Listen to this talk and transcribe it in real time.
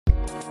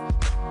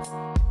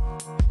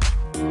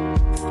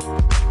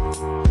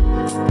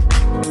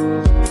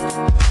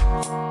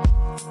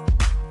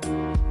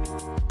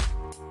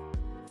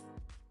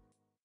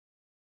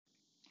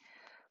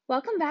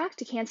Welcome back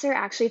to Cancer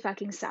Actually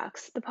Fucking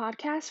Sucks, the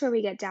podcast where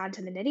we get down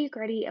to the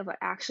nitty-gritty of what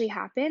actually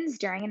happens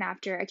during and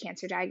after a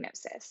cancer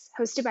diagnosis.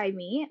 Hosted by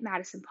me,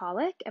 Madison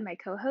Pollock, and my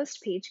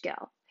co-host, Paige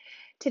Gill.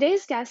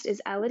 Today's guest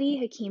is Elodie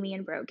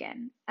Hakimian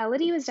Brogan.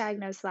 Elodie was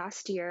diagnosed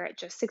last year at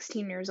just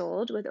 16 years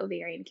old with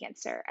ovarian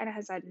cancer and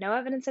has had no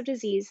evidence of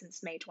disease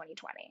since May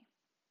 2020.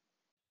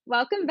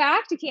 Welcome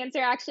back to Cancer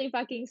Actually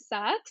Fucking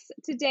Sucks.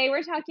 Today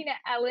we're talking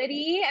to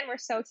Elodie, and we're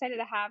so excited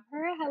to have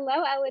her.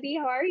 Hello, Elodie.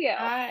 How are you?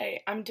 Hi,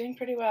 I'm doing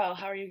pretty well.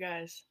 How are you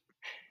guys?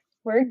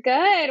 We're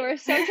good. We're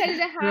so excited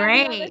to have you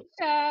on the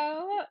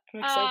show. I'm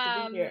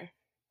excited to be here.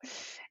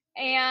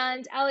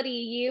 And Elodie,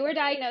 you were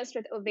diagnosed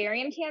with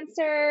ovarian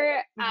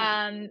cancer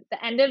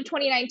the end of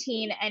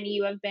 2019, and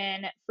you have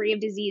been free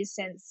of disease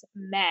since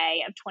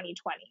May of 2020.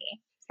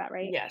 Is that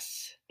right?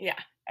 Yes. Yeah.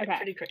 Okay.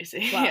 Pretty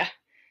crazy. Well,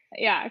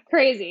 yeah,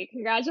 crazy.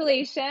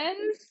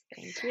 Congratulations.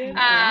 Thank you.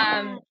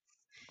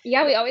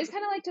 Yeah, we always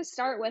kind of like to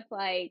start with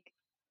like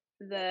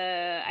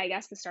the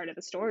start of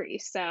the story.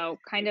 So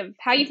kind of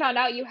how you found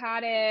out you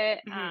had it,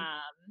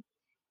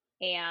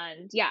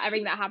 and yeah,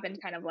 everything that happened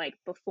kind of like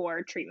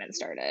before treatment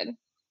started.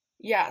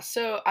 Yeah,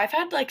 so I've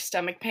had like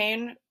stomach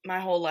pain my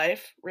whole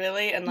life,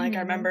 really. And like I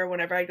remember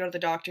whenever I go to the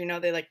doctor,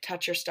 they like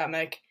touch your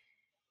stomach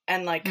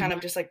and like kind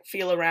of just like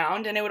feel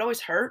around, and it would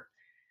always hurt,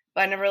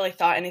 but I never really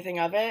thought anything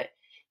of it.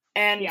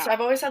 And so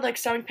I've always had like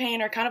stomach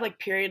pain or kind of like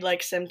period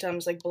like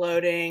symptoms like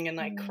bloating and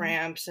like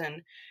cramps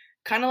and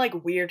kind of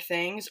like weird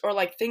things, or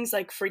like things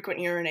like frequent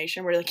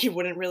urination where like you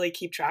wouldn't really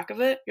keep track of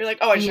it. You're like,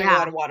 oh, I just drank a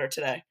lot of water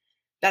today.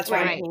 That's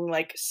why I'm peeing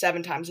like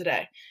 7 times a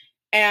day.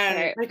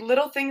 And like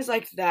little things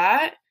like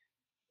that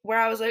where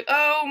I was like,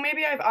 oh,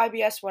 maybe I have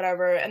IBS,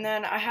 whatever. And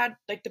then I had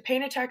like the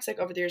pain attacks like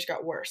over the years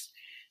got worse.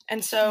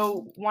 And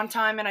so one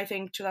time in I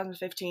think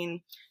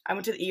 2015, I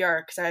went to the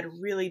ER because I had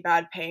really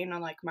bad pain on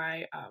like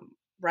my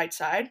right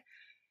side.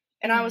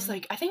 And I was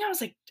like, I think I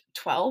was like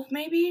 12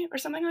 maybe or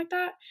something like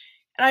that.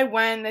 And I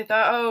went, they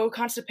thought, oh,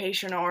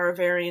 constipation or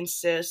ovarian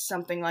cyst,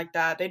 something like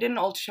that. They did an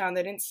ultrasound,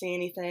 they didn't see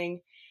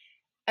anything.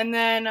 And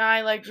then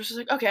I like just was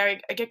like, okay,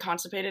 I get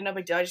constipated, no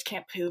big deal. I just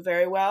can't poo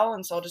very well,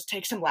 and so I'll just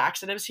take some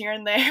laxatives here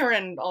and there,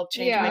 and I'll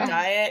change my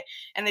diet.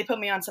 And they put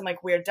me on some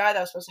like weird diet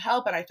that was supposed to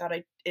help, and I thought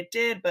it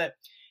did, but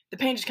the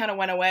pain just kind of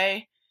went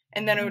away,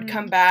 and then it would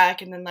come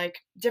back, and then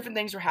like different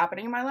things were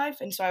happening in my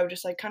life, and so I would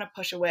just like kind of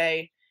push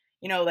away,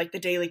 like the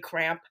daily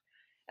cramp.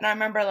 And I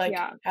remember like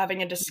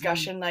having a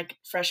discussion like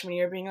freshman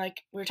year, being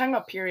like, we were talking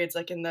about periods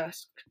like in the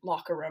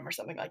locker room or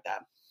something like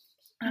that.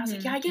 And I was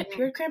like, yeah, I get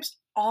period cramps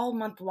all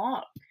month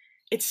long.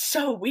 It's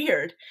so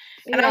weird.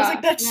 And I was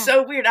like, that's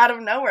so weird out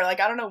of nowhere. Like,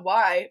 I don't know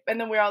why. And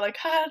then we were all like,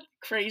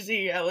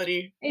 crazy,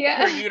 Elodie.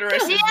 Her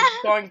uterus is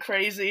going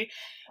crazy.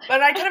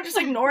 But I kind of just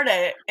ignored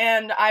it.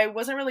 And I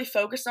wasn't really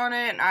focused on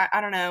it. And I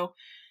don't know.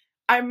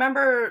 I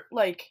remember,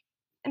 like,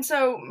 and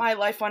so my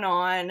life went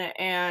on,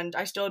 and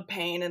I still had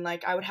pain, and,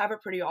 like, I would have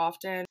it pretty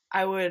often.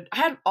 I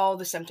had all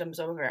the symptoms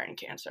of ovarian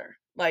cancer.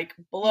 Like,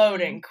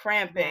 bloating,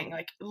 cramping,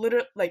 like,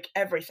 literally, like,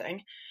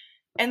 everything.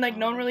 And, like,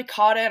 no one really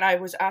caught it, and I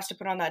was asked to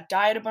put on that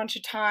diet a bunch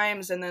of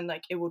times, and then,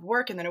 like, it would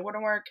work, and then it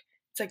wouldn't work.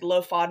 It's, like,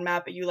 low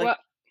FODMAP, but you, like...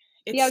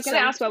 I was going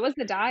to ask, what was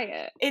the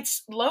diet?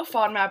 It's low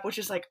FODMAP, which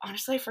is, like,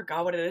 honestly, I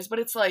forgot what it is, but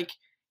it's, like,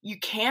 you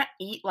can't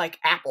eat, like,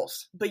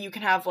 apples, but you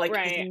can have, like,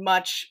 as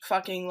much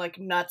fucking, like,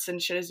 nuts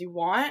and shit as you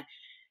want.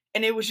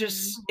 And it was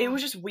just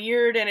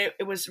weird, and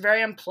it was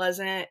very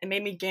unpleasant. It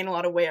made me gain a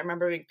lot of weight. I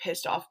remember being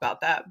pissed off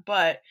about that.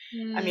 But,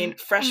 I mean,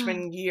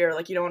 freshman year,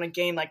 like, you don't want to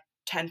gain, like,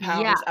 10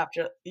 pounds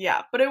after,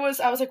 but I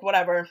was like,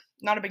 whatever,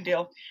 not a big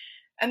deal.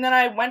 And then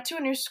I went to a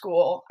new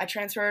school. I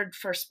transferred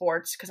for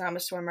sports because I'm a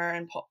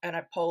swimmer and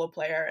a polo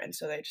player, and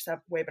so they just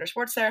have way better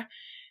sports there.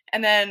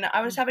 And then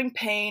I was having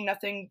pain,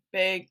 nothing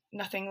big,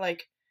 nothing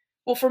like,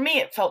 well, for me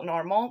it felt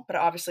normal, but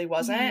it obviously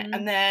wasn't.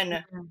 And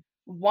then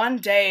one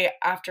day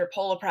after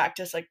polo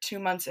practice, like 2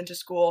 months into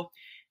school,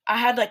 I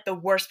had like the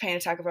worst pain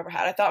attack I've ever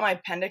had. I thought my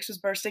appendix was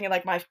bursting, and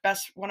like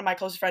one of my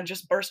closest friends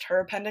just burst her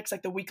appendix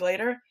like the week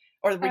later.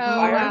 Or the week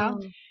prior. Wow.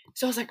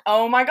 So I was like,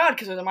 oh my God,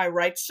 because it was on my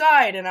right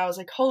side. And I was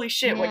like, holy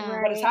shit,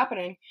 what is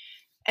happening?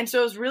 And so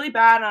it was really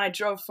bad. And I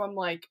drove from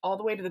like all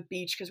the way to the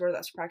beach, because where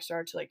that's practice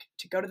started,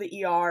 to go to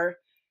the ER.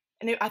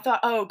 And I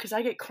thought, because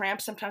I get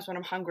cramps sometimes when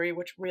I'm hungry,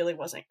 which really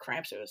wasn't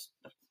cramps. It was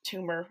a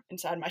tumor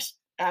inside my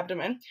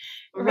abdomen.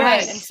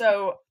 Right. And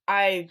so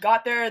I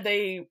got there.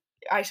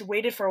 I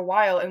waited for a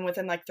while, and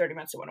within like 30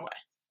 minutes it went away.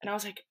 And I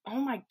was like, oh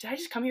my, did I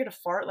just come here to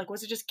fart? Like,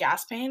 was it just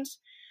gas pains?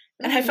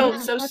 And I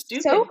felt so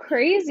stupid. So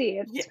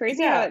crazy. It's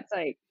crazy how it's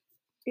like,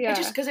 It's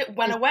just because it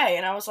went away.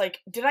 And I was like,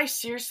 did I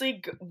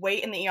seriously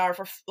wait in the ER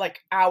for like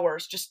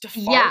hours just to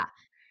fart? Yeah.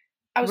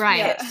 I was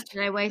pissed.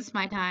 Did I waste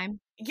my time?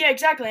 Yeah,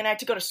 exactly. And I had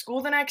to go to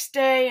school the next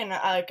day, and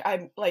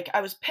I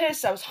was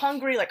pissed. I was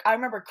hungry. Like, I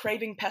remember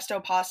craving pesto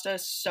pasta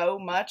so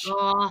much.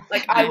 Oh,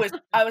 Like, I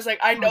was like,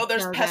 I know that's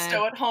there's so pesto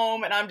good. at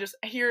home, and I'm just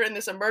here in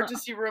this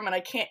emergency room, and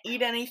I can't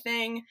eat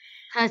anything.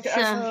 That's so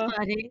Because-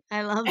 funny.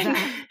 I love and,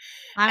 that.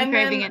 I'm and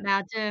craving then it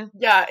now too.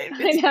 yeah, I it's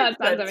know, it's it sounds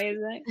good.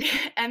 amazing.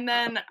 And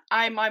then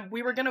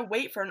we were gonna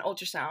wait for an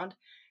ultrasound.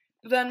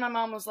 Then my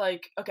mom was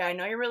like, okay, I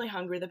know you're really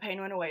hungry. The pain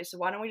went away. So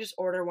why don't we just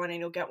order one and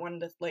you'll get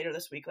one later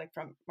this week, like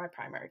from my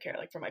primary care,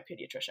 like from my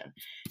pediatrician.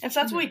 And so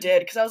that's what we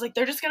did. Cause I was like,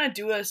 they're just going to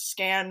do a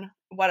scan,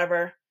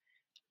 whatever.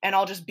 And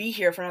I'll just be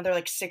here for another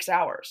like 6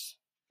 hours.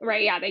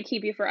 Right. Yeah. They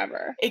keep you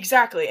forever.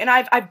 Exactly. And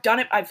I've done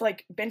it. I've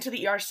like been to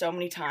the ER so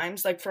many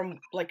times, like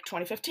from like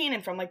 2015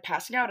 and from like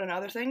passing out and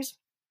other things.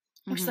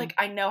 I'm just like,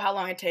 I know how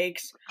long it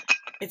takes.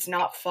 It's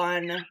not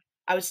fun.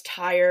 I was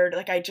tired.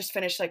 Like, I just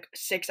finished like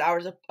 6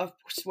 hours of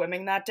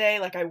swimming that day.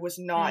 Like, I was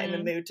not in the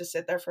mood to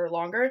sit there for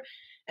longer.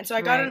 And so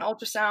I got an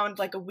ultrasound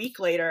like a week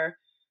later,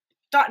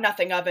 thought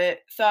nothing of it,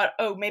 thought,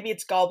 oh, maybe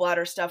it's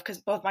gallbladder stuff, because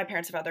both my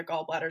parents have had their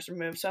gallbladders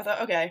removed. So I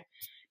thought, okay,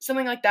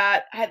 something like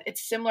that.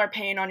 It's similar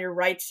pain on your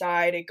right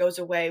side. It goes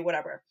away,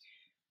 whatever.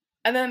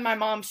 And then my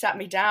mom sat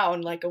me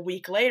down like a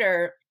week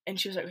later, and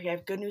she was like, okay, I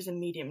have good news and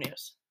medium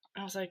news.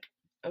 I was like,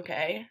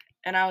 okay.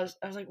 And I was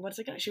like, what's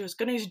it gonna? She was,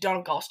 good news, you don't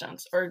have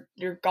gallstones, or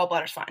your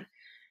gallbladder's fine.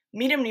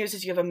 Medium news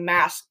is you have a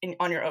mass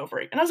on your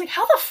ovary. And I was like,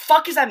 how the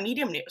fuck is that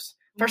medium news?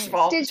 First of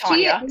all, did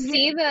Tanya. She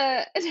see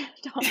the?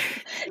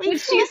 Did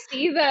she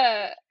see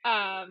the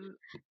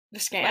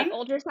scan, like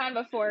ultrasound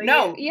before?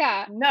 No,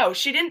 yeah. No,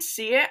 she didn't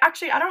see it.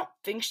 Actually, I don't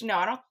think she. No,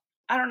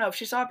 I don't know if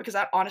she saw it, because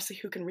honestly,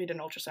 who can read an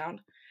ultrasound?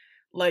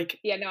 Like,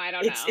 yeah, no, I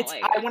don't know. It's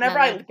whenever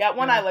I get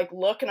one, I like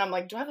look and I'm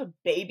like, do I have a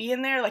baby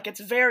in there? Like,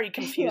 it's very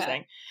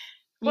confusing.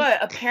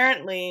 But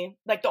apparently,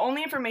 like, the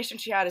only information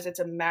she had is it's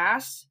a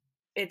mass.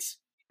 It's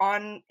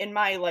in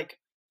my, like,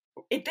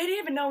 they didn't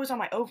even know it was on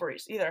my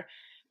ovaries either.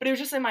 But it was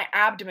just in my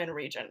abdomen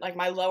region, like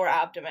my lower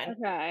abdomen.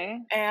 Okay.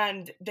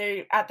 And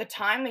at the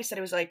time, they said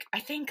it was like,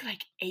 I think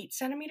like 8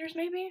 centimeters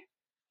maybe,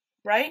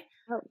 right?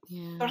 Oh.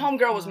 Yeah. But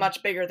homegirl was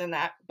much bigger than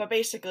that. But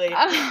basically,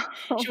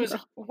 she was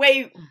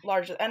way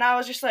larger. And I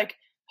was just like,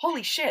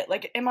 holy shit.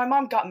 Like, and my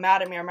mom got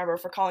mad at me, I remember,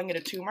 for calling it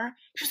a tumor.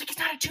 She was like, it's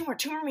not a tumor.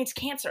 Tumor means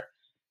cancer.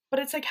 But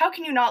it's like, how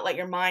can you not let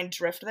your mind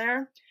drift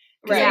there?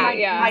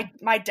 Right,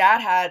 my dad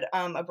had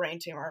a brain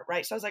tumor,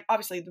 right? So I was like,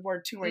 obviously, the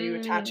word tumor, you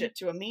attach it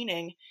to a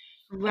meaning.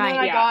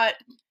 Right.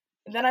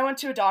 And then I went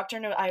to a doctor,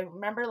 and I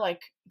remember,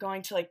 like,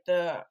 going to, like,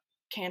 the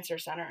cancer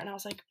center, and I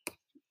was like,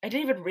 I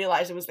didn't even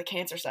realize it was the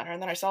cancer center.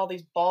 And then I saw all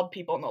these bald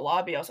people in the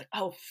lobby. I was like,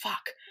 oh,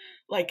 fuck.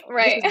 Like,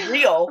 this is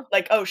real.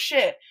 Like, oh,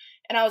 shit.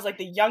 And I was, like,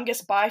 the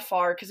youngest by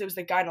far, because it was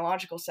the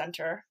gynecological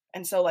center.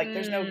 And so, like,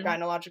 there's no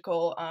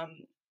gynecological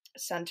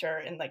center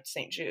in, like,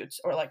 St.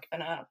 Jude's or, like,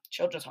 in a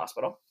children's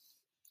hospital.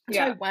 And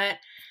so I went,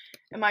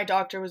 and my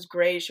doctor was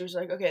great. She was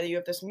like, okay, you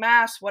have this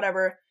mass,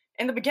 whatever.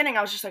 In the beginning,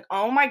 I was just like,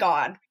 oh, my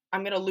God,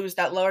 I'm going to lose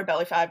that lower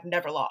belly fat I've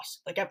never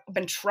lost. Like, I've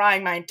been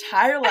trying my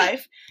entire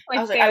life. Like,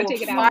 I was like, I will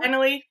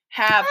finally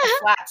have a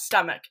flat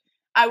stomach.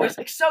 I was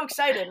like so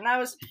excited. And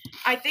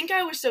I think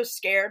I was so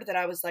scared that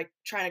I was like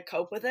trying to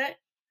cope with it.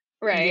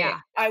 Right. Yeah.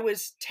 I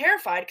was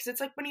terrified, because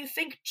it's like when you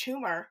think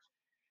tumor,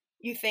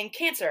 you think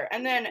cancer.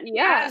 And then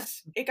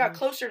as it got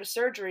closer to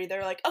surgery,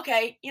 they're like,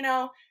 okay,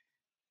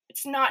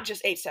 it's not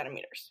just 8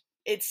 centimeters.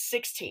 It's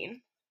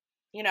 16.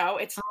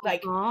 It's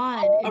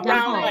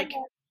around like,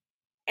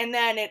 and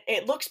then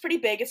it looks pretty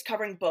big. It's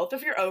covering both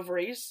of your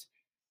ovaries.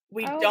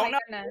 We don't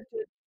know.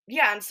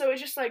 Yeah, and so it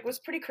just like was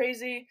pretty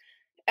crazy,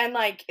 and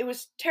like it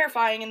was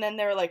terrifying. And then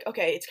they were like,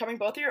 okay, it's covering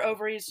both of your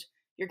ovaries.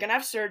 You're gonna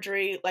have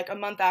surgery. Like a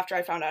month after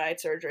I found out I had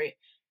surgery,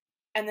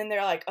 and then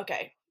they're like,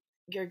 okay,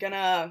 we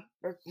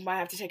might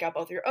have to take out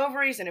both of your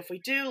ovaries, and if we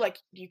do, like,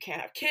 you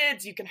can't have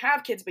kids. You can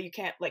have kids, but you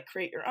can't like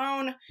create your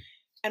own,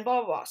 and blah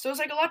blah blah. So it was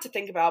like a lot to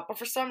think about. But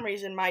for some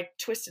reason, my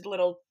twisted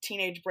little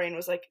teenage brain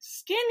was like,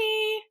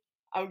 skinny.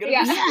 I'm gonna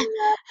be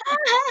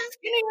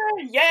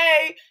skinnier,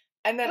 yay!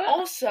 And then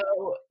also,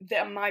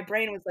 my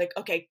brain was like,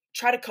 okay,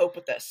 try to cope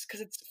with this, because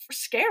it's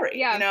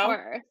scary, of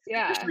course,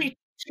 especially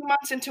 2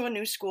 months into a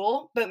new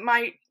school. But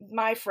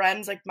my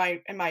friends, like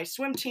my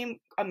swim team,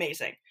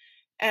 amazing.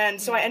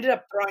 And so I ended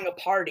up throwing a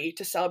party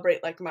to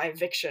celebrate like my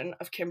eviction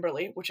of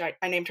Kimberly, which I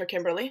named her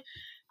Kimberly,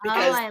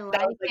 because I like,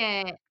 that was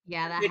like it.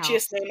 Yeah, that the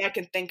witchiest name I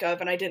can think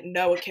of, and I didn't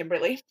know a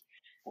Kimberly.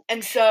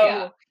 And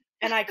so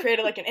and I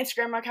created like an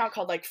Instagram account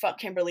called like Fuck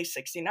Kimberly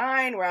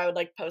 69, where I would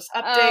like post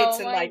updates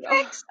and like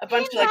a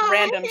bunch of like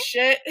random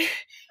shit.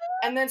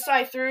 And then so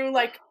I threw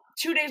like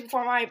 2 days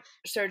before my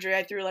surgery,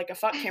 I threw like a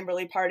Fuck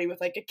Kimberly party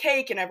with like a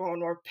cake, and everyone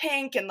wore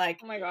pink, and like,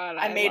 oh my God,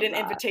 I made an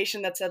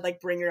invitation that said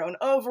like bring your own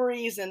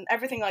ovaries and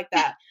everything like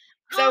that.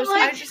 So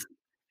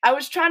I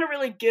was trying to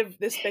really give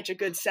this bitch a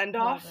good send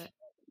off.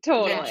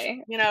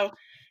 Totally. Which,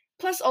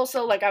 plus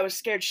also like I was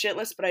scared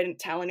shitless, but I didn't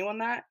tell anyone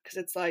that, because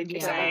it's like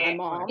except my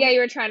mom. Yeah, you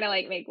were trying to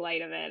like make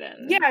light of it,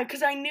 and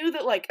because I knew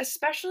that like,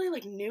 especially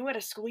like new at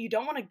a school, you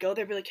don't want to go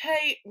there and be like,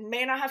 hey,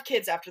 may not have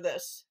kids after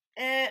this.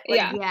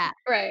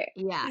 Right.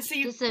 Yeah. So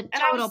just a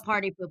total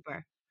party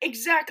pooper.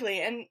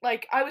 Exactly. And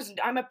like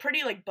I'm a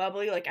pretty like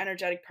bubbly, like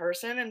energetic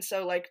person, and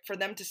so like for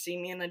them to see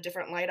me in a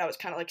different light, I was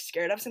kind of like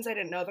scared of since I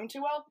didn't know them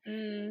too well.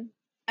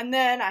 And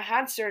then I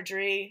had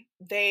surgery.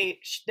 They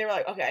were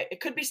like, okay, it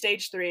could be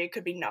stage 3, it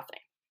could be nothing.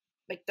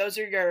 Like those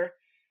are your.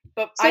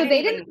 But So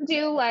they didn't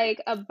do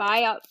like a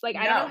biopsy. Like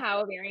I don't know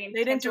how ovarian.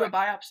 They didn't do a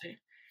biopsy.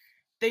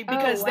 They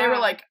were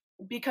like,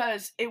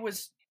 because it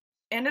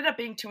ended up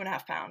being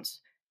 2.5 pounds.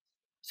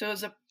 So it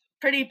was a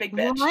pretty big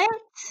bitch. What?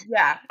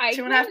 Yeah, I 2.5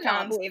 cannot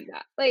pounds. believe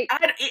that. Like I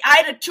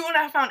had a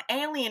 2.5 pound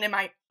alien in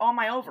on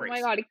my ovaries.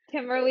 Oh my god,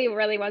 Kimberly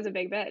really was a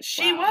big bitch.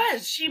 She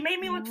was. She made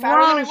me look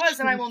fatter than I was,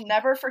 and I will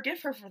never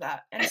forgive her for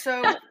that. And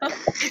so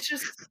it's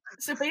just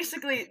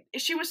basically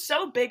she was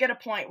so big at a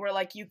point where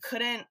like you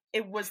couldn't.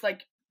 It was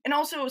like. And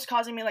also, it was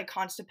causing me, like,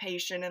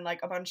 constipation and,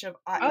 like, a bunch of...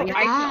 I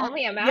can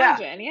only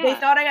imagine, yeah. They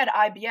thought I had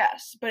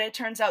IBS, but it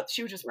turns out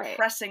she was just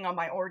pressing on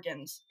my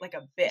organs like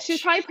a bitch. She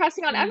was probably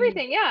pressing on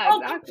everything, yeah,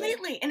 exactly.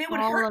 Completely. And it would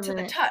hurt to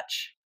the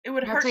touch. It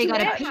would hurt to the touch.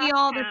 So you gotta pee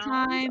all the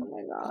time?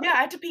 Oh, my God. Yeah, I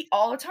had to pee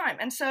all the time.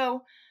 And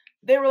so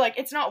they were like,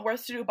 it's not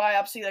worth to do a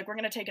biopsy. Like, we're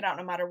going to take it out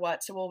no matter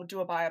what, so we'll do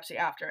a biopsy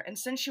after. And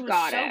since she was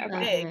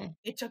big,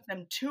 it took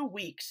them 2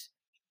 weeks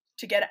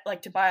to get,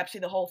 like, to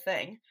biopsy the whole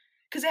thing.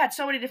 Because it had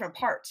so many different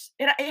parts.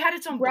 It had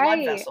its own blood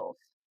vessels.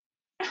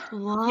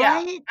 What?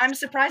 Yeah, I'm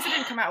surprised it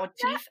didn't come out with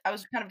teeth. I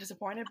was kind of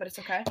disappointed, but it's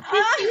okay.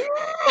 Did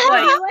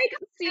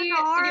you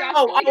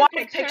I want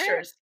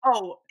pictures.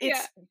 Oh,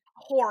 it's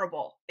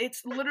horrible.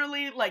 It's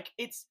literally like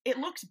it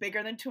looks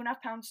bigger than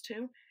 2.5 pounds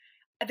too.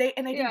 They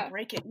didn't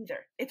break it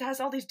either. It has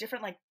all these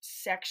different like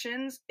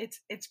sections.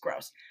 It's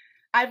gross.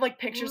 I have like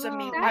pictures of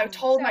me. I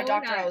told my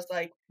doctor, I was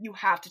like, you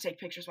have to take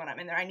pictures when I'm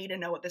in there. I need to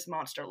know what this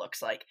monster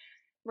looks like.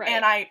 Right.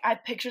 And I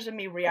have pictures of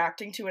me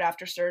reacting to it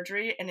after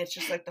surgery, and it's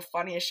just like the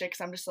funniest shit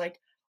because I'm just like,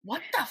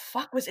 what the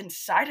fuck was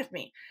inside of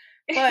me?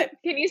 But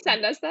can you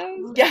send us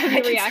those? Yeah, I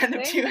can send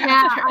them to you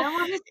after.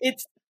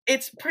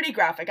 It's pretty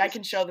graphic. I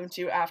can show them to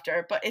you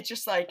after, but it's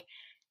just like,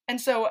 and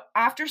so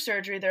after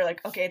surgery, they're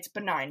like, okay, it's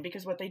benign,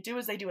 because what they do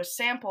is they do a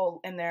sample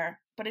in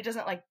there, but it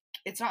doesn't like,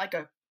 it's not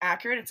like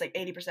accurate. It's like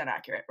 80%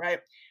 accurate, right?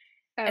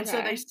 Okay. And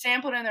so they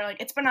sampled it and they're like,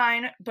 it's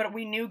benign, but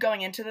we knew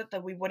going into it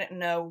that we wouldn't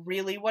know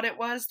really what it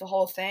was, the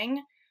whole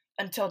thing,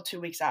 until 2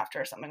 weeks after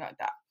or something like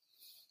that.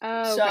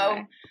 Oh, okay.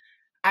 So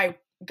I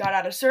got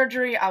out of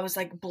surgery. I was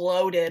like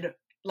bloated,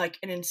 like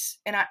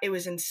it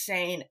was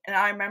insane. And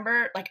I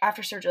remember like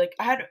after surgery, like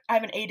I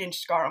have an 8-inch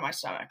scar on my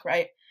stomach,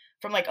 right?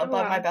 From like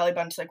above my belly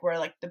button to like where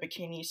like the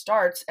bikini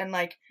starts. And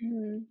like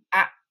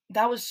I've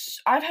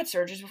had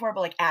surgeries before,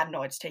 but like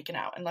adenoids taken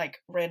out and like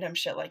random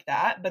shit like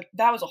that. But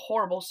that was a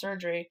horrible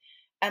surgery.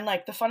 And,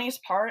 like, the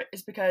funniest part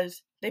is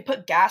because they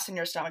put gas in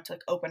your stomach to,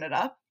 like, open it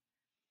up.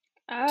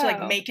 To,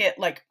 like, make it,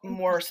 like,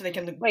 more so they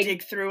can like,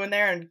 dig through in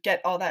there and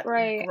get all that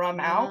grum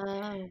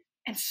out.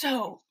 And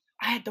so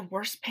I had the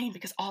worst pain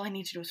because all I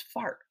need to do is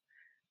fart.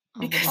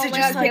 Because it's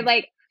just,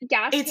 like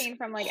gas pain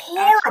from, like,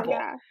 horrible.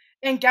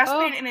 And gas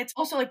pain, and it's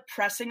also, like,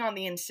 pressing on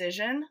the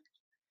incision.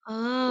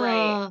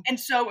 Right. And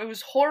so it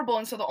was horrible.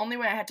 And so the only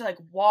way I had to, like,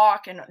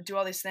 walk and do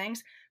all these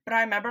things. But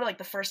I remember, like,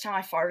 the first time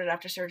I farted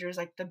after surgery was,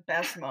 like, the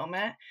best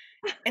moment.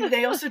 And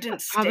they also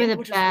didn't stink,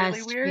 which was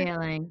really weird.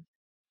 Feeling.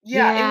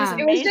 Yeah, it was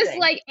amazing. It was just,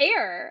 like,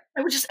 air.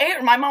 It was just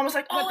air. My mom was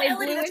like, oh,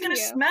 Elodie, that's going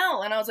to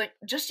smell. And I was like,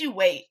 just you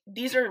wait.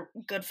 These are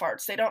good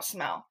farts. They don't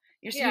smell.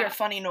 You just hear a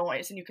funny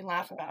noise, and you can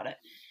laugh about it.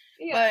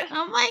 Yeah. But,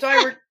 oh, my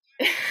God.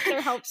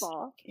 They're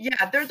helpful.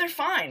 Yeah, they're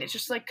fine. It's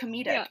just, like,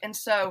 comedic. Yeah. And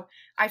so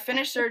I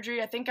finished surgery.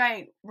 I think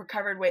I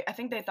recovered weight. I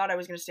think they thought I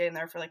was going to stay in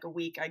there for, like, a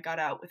week. I got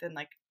out within,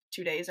 like,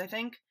 2 days, I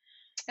think.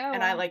 Oh,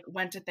 and I like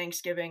went to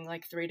Thanksgiving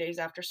like 3 days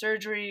after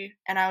surgery,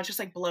 and I was just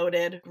like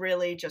bloated,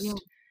 really just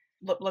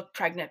looked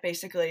pregnant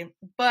basically.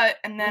 But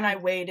and then I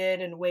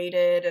waited,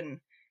 and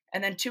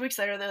then 2 weeks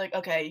later they're like,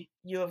 okay,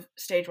 you have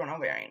stage 1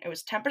 ovarian. It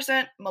was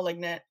 10%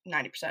 malignant,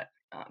 90%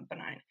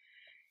 benign.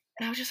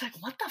 And I was just like,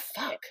 what the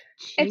fuck?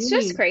 It's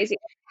just crazy.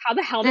 How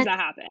the hell does that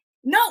happen?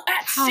 No,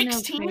 at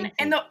 16,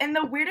 and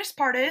the weirdest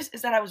part is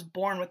that I was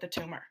born with the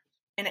tumor,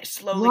 and it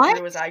slowly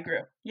grew as I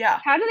grew. Yeah.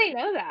 How do they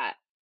know that?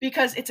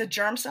 Because it's a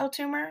germ cell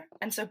tumor,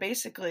 and so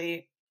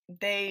basically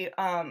they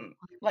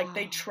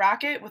they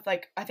track it with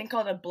like I think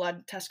called a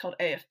blood test called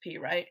AFP,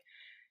 right?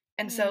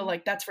 And so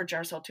like that's for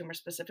germ cell tumor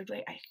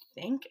specifically. I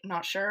think,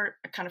 not sure.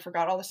 I kind of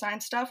forgot all the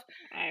science stuff.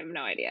 I have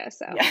no idea.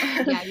 So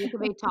yeah, you could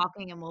be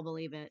talking and we'll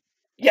believe it.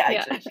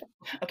 Yeah.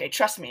 Okay,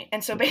 trust me.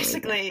 And so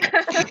basically,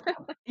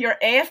 your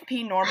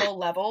AFP normal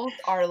levels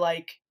are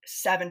like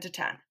 7 to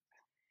 10,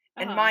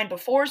 and mine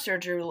before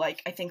surgery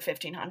like I think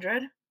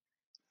 1500.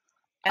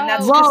 And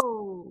that's just,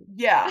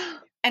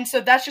 and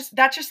so that's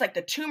just like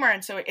the tumor,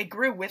 and so it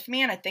grew with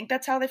me, and I think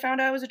that's how they found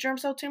out it was a germ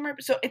cell tumor.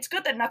 So it's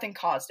good that nothing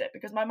caused it,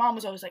 because my mom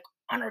was always like,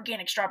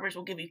 unorganic strawberries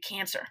will give you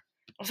cancer.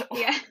 I was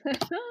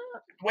like,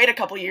 wait a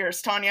couple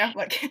years, Tanya,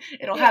 like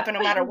it'll happen no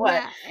matter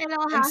what.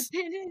 It'll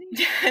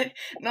happen.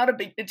 Not a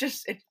big,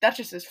 that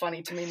just is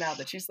funny to me now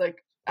that she's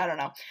like, I don't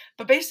know.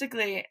 But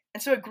basically,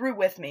 and so it grew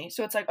with me.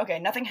 So it's like, okay,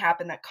 nothing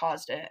happened that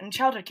caused it. And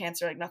childhood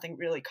cancer, like nothing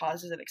really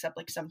causes it except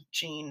like some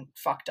gene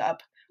fucked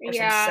up or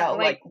some cell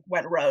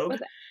went rogue.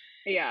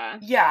 Yeah.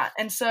 Yeah,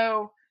 and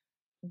so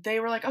they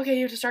were like, okay,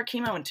 you have to start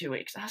chemo in 2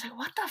 weeks. And I was like,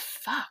 what the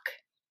fuck?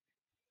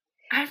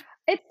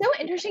 It's so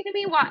interesting to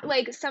me why,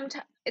 like,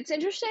 sometimes it's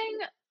interesting.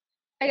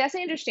 I guess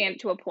I understand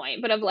to a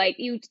point, but of like,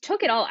 you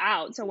took it all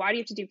out, so why do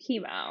you have to do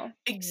chemo?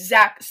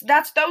 Exactly.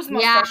 That was the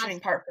most frustrating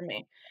part for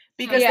me.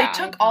 Because they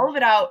took all of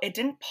it out. It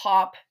didn't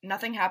pop.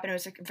 Nothing happened. It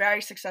was a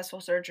very successful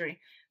surgery.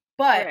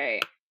 But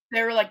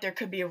they were like, there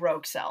could be a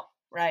rogue cell,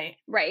 right?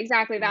 Right,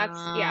 exactly. That's,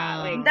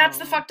 like... That's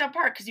the fucked up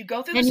part, because you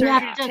go through the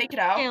surgery to take it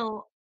out.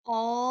 Kill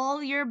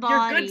all your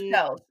body. Your good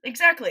cells.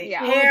 Exactly.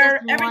 Yeah.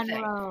 Hair,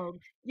 everything.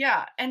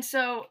 Yeah, and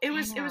so it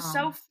was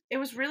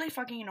really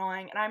fucking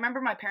annoying, and I remember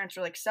my parents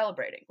were like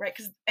celebrating, right?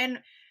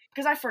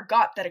 Because I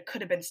forgot that it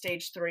could have been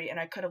stage 3 and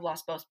I could have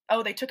lost both.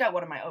 Oh, they took out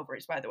one of my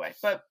ovaries, by the way,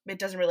 but it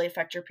doesn't really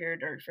affect your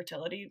period or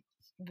fertility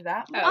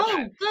that much.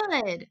 Oh,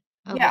 good.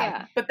 Okay.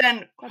 Yeah, but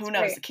then who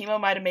knows? Great. The chemo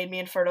might have made me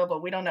infertile,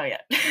 but we don't know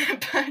yet.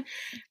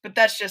 but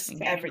that's just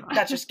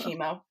that's just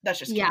chemo. That's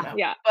just chemo.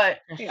 Yeah. But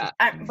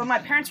but my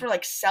parents were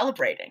like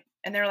celebrating,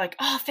 and they were like,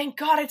 "Oh, thank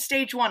God it's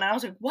stage 1." And I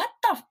was like, "What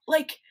the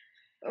like?"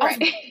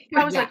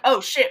 I was like,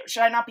 "Oh shit,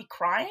 should I not be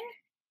crying?"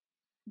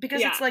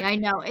 Because it's like, I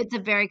know it's a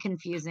very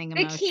confusing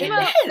emotion.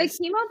 The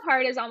chemo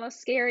part is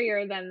almost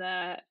scarier than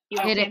the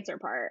cancer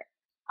part.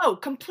 Oh,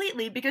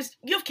 completely, because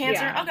you have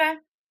cancer. Yeah.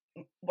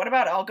 Okay, what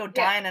about it? I'll go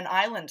die on an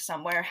island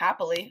somewhere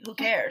happily. Who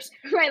cares?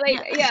 Right, like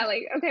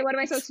like, okay, what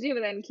am I supposed to do?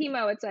 But then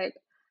chemo, it's like,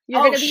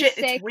 you're gonna be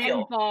sick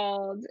and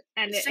bald,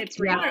 and it's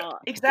real.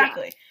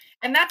 Exactly,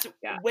 and that's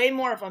way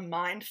more of a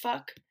mind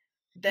fuck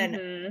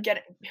than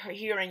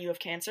hearing you have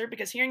cancer,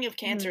 because hearing you have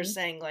cancer is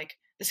saying like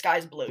the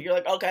sky's blue. You're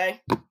like,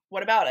 okay,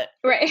 what about it?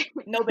 Right.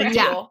 No big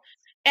deal.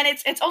 And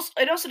it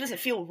also doesn't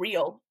feel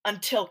real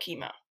until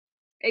chemo.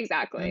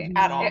 Exactly.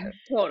 At all.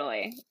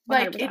 Totally.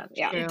 Like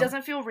it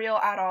doesn't feel real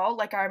at all.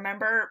 Like I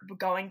remember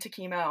going to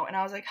chemo and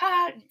I was like,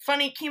 ha,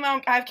 funny,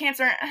 chemo, I have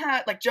cancer,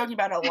 like joking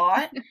about it a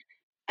lot.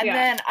 And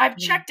then I've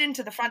checked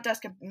into the front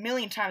desk a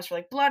million times for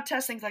like blood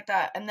tests, things like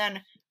that. And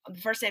then the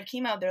first day of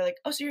chemo, they're like,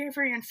 oh, so you're here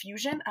for your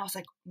infusion? I was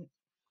like,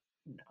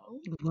 no.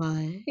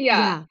 What?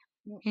 Yeah.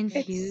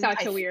 It's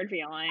such a weird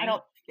feeling. I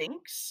don't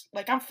think so.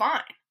 Like, I'm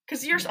fine.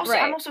 Because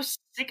I'm also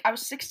sick. I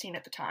was 16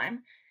 at the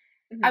time.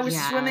 I was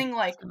swimming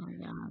like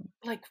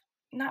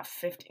not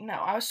 50. No,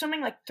 I was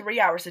swimming like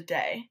 3 hours a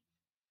day.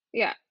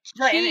 Yeah.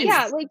 Like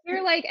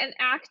you're like an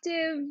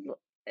active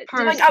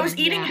person. Like I was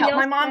eating healthy.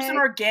 My mom's an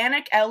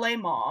organic LA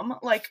mom.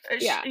 Like,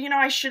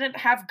 I shouldn't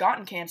have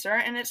gotten cancer.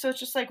 And it's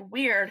just like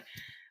weird.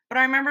 But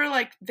I remember,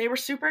 like, they were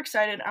super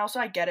excited. Also,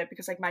 I get it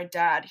because, like, my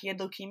dad, he had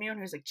leukemia when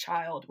he was a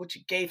child, which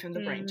gave him the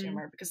brain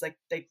tumor because, like,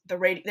 they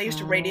used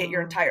to radiate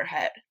your entire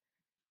head.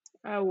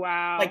 Oh,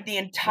 wow. Like, the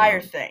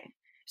entire thing.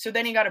 So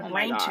then he got a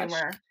brain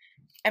tumor.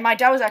 And my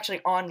dad was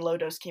actually on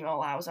low-dose chemo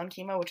while I was on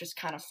chemo, which is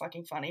kind of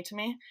fucking funny to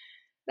me.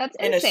 That's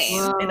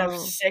insane. In a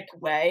sick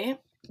way.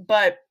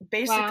 But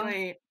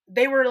basically,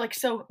 they were, like,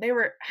 they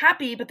were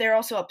happy, but they were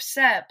also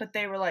upset. But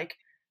they were like,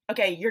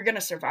 okay, you're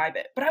gonna survive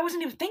it. But I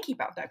wasn't even thinking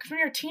about that, because when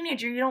you're a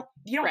teenager, you don't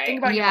think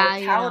about your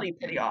mortality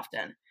pretty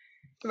often.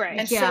 Right.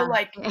 And so,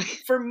 like,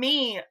 for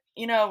me,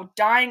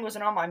 dying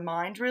wasn't on my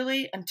mind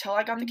really until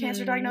I got the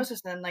cancer diagnosis.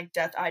 And then, like,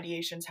 death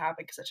ideations happen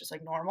because that's just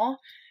like normal.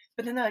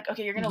 But then they're like,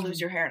 okay, you're gonna lose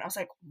your hair, and I was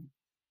like,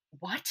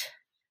 what?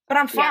 But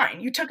I'm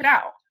fine. You took it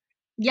out.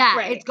 Yeah,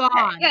 it's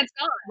gone. Yeah, it's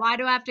gone. Why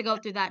do I have to go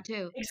through that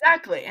too?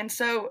 Exactly. And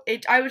so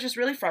I was just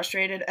really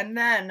frustrated. And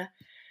then,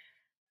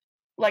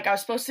 like, I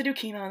was supposed to do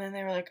chemo, and then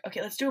they were like,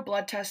 okay, let's do a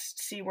blood test,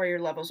 see where your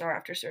levels are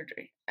after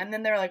surgery. And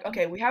then they're like,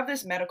 okay, we have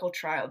this medical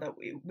trial that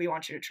we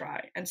want you to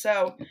try. And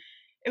so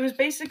it was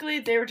basically,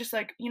 they were just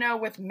like,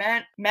 with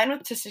men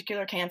with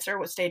testicular cancer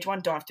with stage 1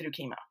 don't have to do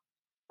chemo,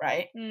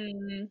 right?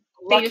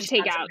 They just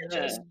take out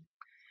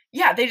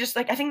yeah, they just,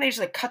 like, I think they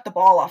just, like, cut the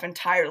ball off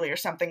entirely or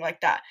something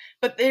like that.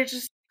 But they're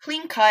just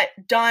clean cut,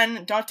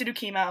 done, don't have to do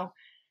chemo.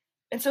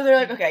 And so they're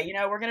like, okay,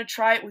 we're going to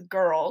try it with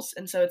girls.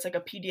 And so it's like a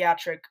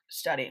pediatric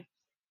study.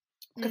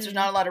 Because there's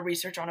not a lot of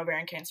research on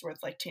ovarian cancer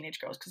with, like, teenage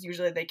girls, because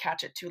usually they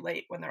catch it too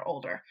late when they're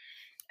older.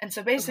 And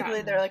so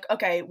basically they're like,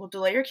 okay, we'll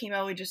delay your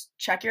chemo. We just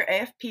check your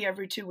AFP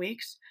every 2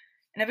 weeks.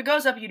 And if it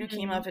goes up, you do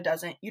chemo. If it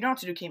doesn't, you don't have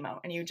to do chemo,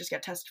 and you just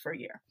get tested for a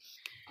year.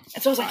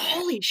 And so I was like,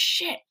 holy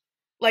shit.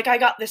 Like, I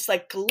got this,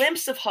 like,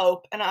 glimpse of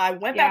hope, and I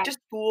went back to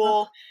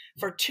school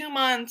for 2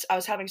 months. I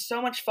was having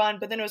so much fun,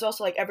 but then it was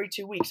also, like, every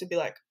 2 weeks, it'd be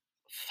like,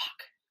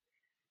 fuck.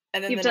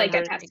 And then you have to, like,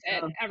 get tested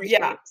every 2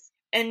 weeks.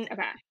 And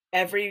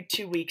every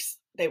 2 weeks,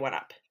 they went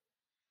up.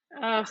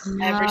 Every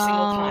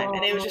single time.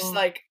 And it was just,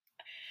 like,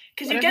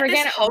 because you get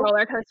this hope.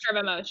 Roller coaster of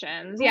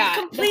emotions. Yeah.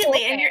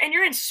 Completely. And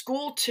you're in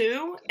school,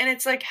 too, and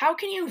it's, like, how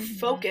can you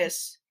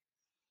focus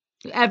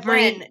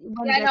when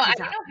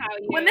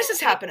this is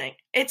happening?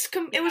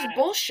 It was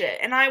bullshit,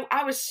 and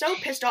I was so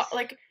pissed off.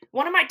 Like,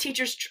 one of my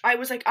teachers, I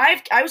was like,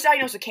 I was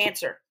diagnosed with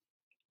cancer,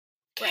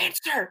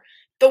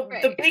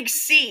 the big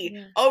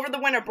C over the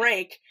winter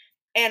break,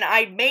 and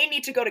I may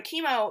need to go to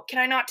chemo. Can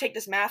I not take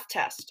this math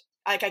test?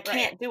 Like, I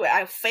can't do it.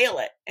 I'll fail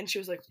it. And she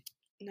was like,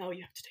 no,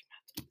 you have to take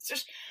math. It's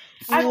just,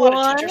 I have a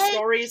lot of teacher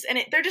stories, and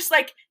they're just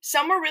like,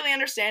 some were really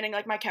understanding.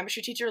 Like my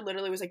chemistry teacher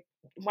literally was like,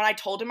 when I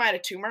told him I had a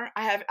tumor,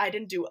 I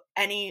didn't do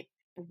any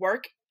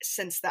work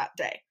since that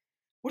day,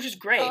 which is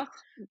great.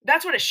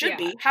 That's what it should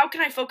be. How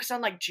can I focus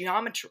on like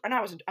geometry? And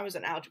I was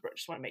in algebra.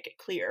 Just want to make it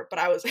clear, but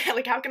I was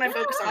like, how can I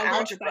focus on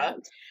algebra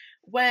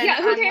when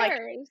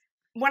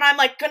I'm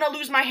like gonna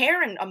lose my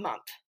hair in a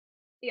month?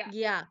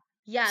 Yeah.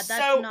 That's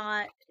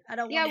not. I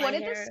don't. Yeah. What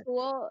did the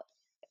school?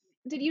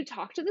 Did you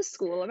talk to the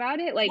school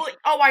about it? Like,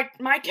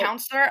 my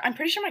counselor, I'm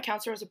pretty sure my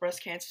counselor was a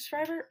breast cancer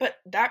survivor, but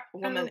that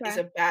woman is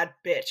a bad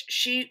bitch.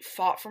 She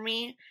fought for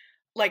me.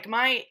 Like,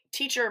 my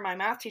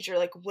math teacher,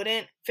 like,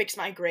 wouldn't fix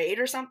my grade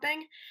or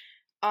something.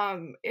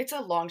 It's a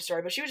long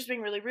story, but she was just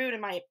being really rude,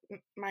 and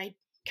my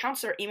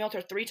counselor emailed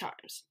her 3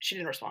 times. She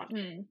didn't respond.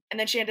 And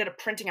then she ended up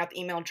printing out the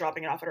email and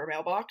dropping it off at her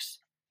mailbox.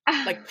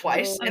 Like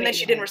twice, and then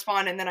she didn't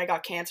respond, and then I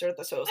got cancer,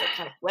 so it was like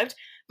kind of flipped.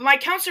 But my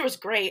counselor was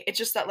great. It's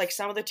just that like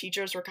some of the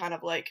teachers were kind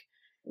of like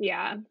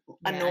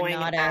annoying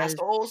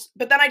assholes.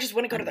 But then I just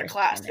wouldn't go to their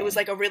class. It was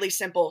like a really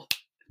simple,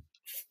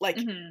 like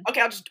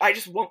okay, I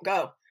just won't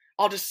go.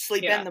 I'll just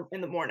sleep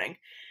in the morning.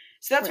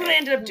 So that's what I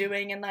ended up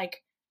doing, and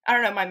like I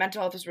don't know, my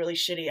mental health was really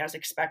shitty as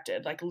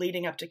expected, like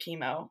leading up to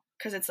chemo,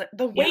 because it's like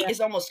the wait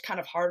is almost kind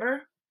of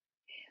harder.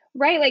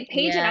 Right, like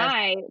Paige and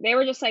I, they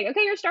were just like,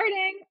 okay, you're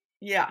starting.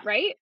 Yeah.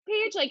 Right?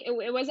 Paige, like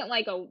it wasn't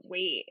like a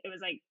wait. It was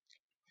like,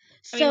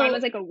 I mean, mine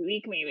was like a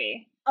week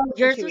maybe. Oh,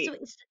 yours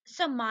was,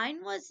 so mine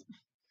was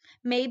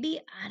maybe,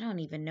 I don't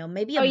even know,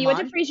 maybe a month. You had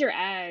to freeze your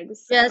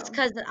eggs. So. Just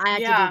because I had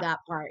to do that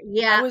part.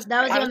 Yeah, that was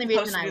the only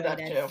reason I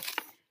waited.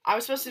 I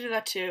was supposed to do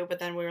that too, but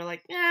then we were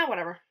like, yeah,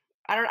 whatever.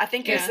 I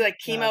think it was like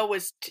chemo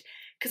was,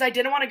 because I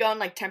didn't want to go in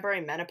like temporary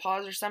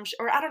menopause or some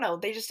or I don't know.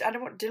 I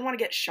didn't want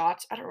to get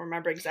shots. I don't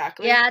remember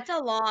exactly. Yeah, it's a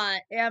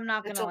lot. Yeah, I'm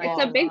not gonna lie.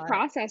 It's a big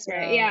process,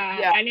 right?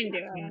 Yeah, I didn't do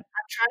it. I'm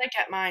trying to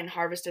get mine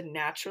harvested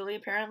naturally,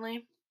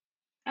 apparently.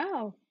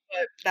 Oh.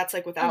 But that's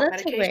like without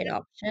medication. That's a great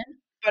option.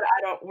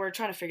 But we're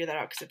trying to figure that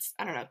out because it's,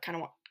 I don't know,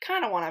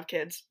 kind of want to have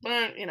kids,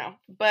 but you know,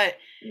 but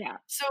yeah.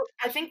 So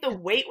I think the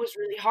wait was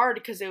really hard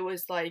because it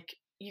was like,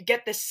 you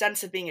get this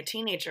sense of being a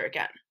teenager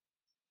again.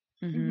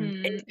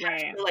 And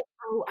right. Like,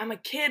 oh, I'm a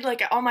kid,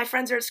 like all my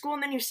friends are at school,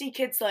 and then you see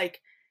kids like,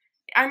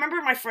 I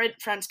remember my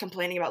friends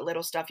complaining about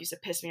little stuff used to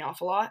piss me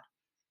off a lot,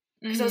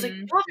 because I was like,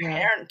 you'll have your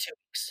hair in 2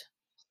 weeks,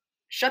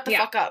 shut the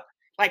fuck up,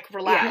 like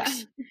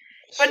relax.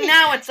 But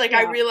now it's like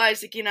I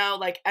realize, like, you know,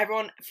 like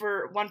everyone,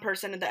 for one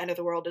person at the end of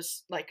the world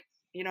is like,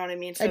 you know what I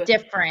mean? So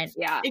different.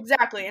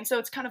 Exactly. And so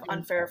it's kind of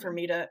unfair for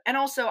me to, and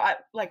also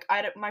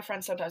my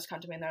friends sometimes come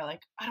to me and they're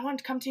like, I don't want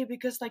to come to you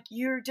because like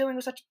you're dealing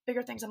with such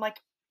bigger things. I'm like,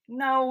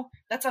 no,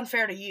 that's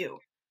unfair to you.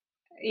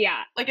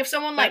 Yeah. Like if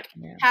someone like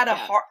had a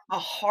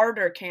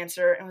harder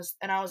cancer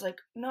and I was like,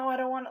 no, I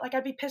don't want to, like,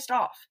 I'd be pissed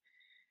off.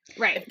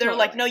 Right. If they're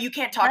like, no, you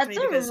can't talk to me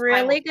because that's a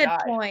really good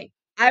point.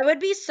 I would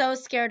be so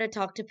scared to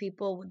talk to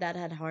people that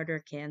had harder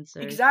cancer.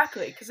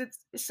 Exactly, because it's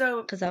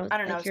so. Because I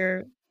don't know.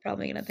 You're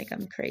probably gonna think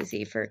I'm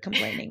crazy for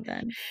complaining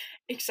then.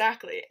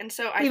 Exactly, and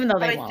so even though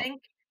they won't.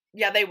 think,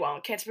 they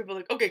won't. Cancer people are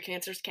like, okay,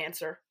 cancer's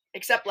cancer.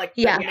 Except like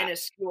the women in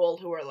school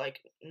who are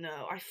like,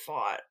 no, I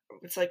fought.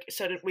 It's like,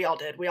 so did we all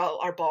did. We all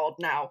are bald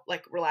now.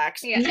 Like,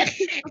 relax. Yeah.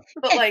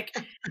 But like,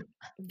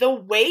 the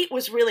wait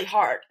was really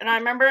hard, and I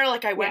remember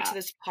like I went to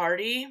this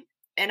party,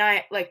 and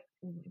I like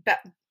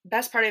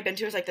best party I've been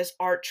to was like this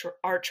art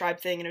tribe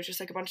thing, and it was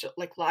just like a bunch of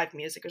like live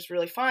music. It was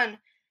really fun,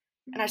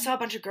 and I saw a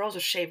bunch of girls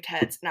with shaved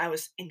heads, and I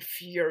was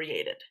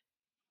infuriated.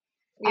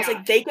 I was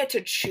like, they get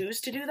to choose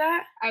to do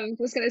that? I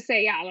was gonna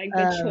say, like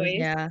the choice.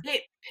 Yeah.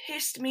 It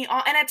pissed me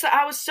off, and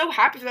I was so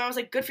happy for them. I was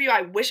like, good for you.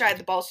 I wish I had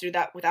the balls to do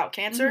that without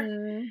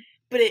cancer,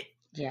 but it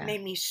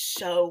made me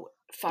so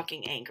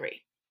fucking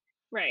angry.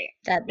 Right.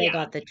 That they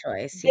got the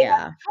choice. You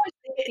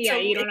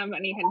don't have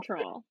any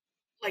control.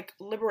 Like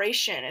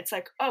liberation. It's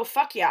like, oh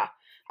fuck yeah,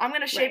 I'm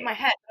gonna shave my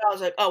head. But I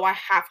was like, oh, I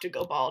have to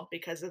go bald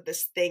because of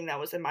this thing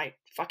that was in my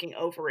fucking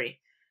ovary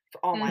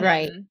for all my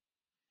life.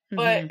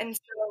 But and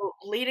so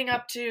leading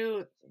up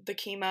to the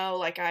chemo,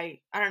 like I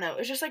don't know, it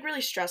was just like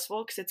really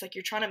stressful because it's like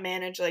you're trying to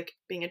manage like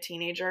being a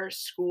teenager,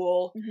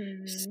 school,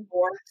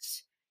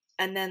 sports,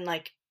 and then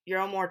like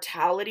your own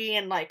mortality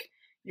and like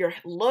your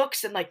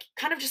looks and like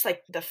kind of just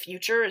like the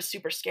future is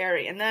super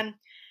scary. And then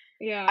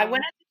I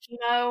went into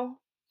chemo.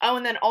 Oh,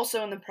 and then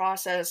also in the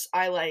process,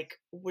 I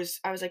was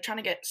trying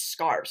to get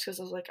scarves because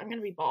I was like, I'm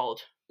gonna be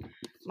bald.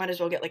 Might as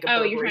well get like a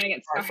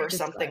Burberry scarf or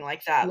something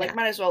like that. Like,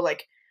 might as well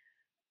like,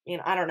 you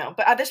know, I don't know.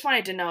 But at this point,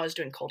 I didn't know I was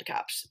doing cold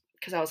caps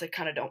because I was like,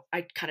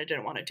 I kind of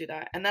didn't want to do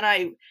that. And then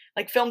I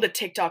like filmed a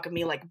TikTok of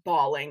me like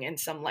bawling in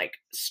some like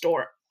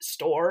store,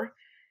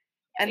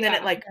 and then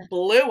it like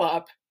blew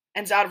up.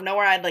 And so out of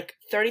nowhere, I had like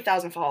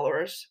 30,000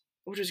 followers,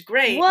 which was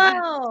great.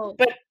 Whoa!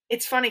 But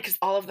it's funny because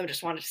all of them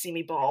just wanted to see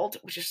me bald,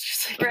 which is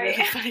just like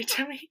really funny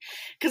to me.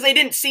 Because they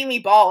didn't see me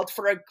bald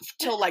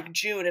till like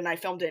June, and I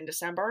filmed it in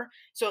December,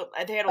 so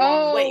they had a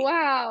long wait. Oh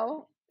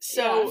wow!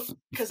 So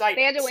because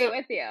they had to wait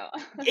with you.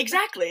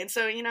 Exactly, and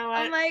so you know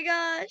what? Oh my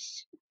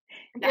gosh!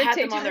 I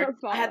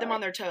had them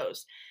on their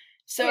toes.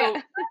 So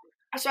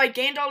so I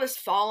gained all this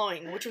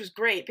following, which was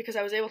great because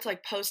I was able to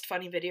like post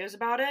funny videos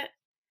about it.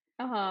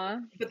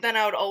 But then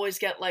I would always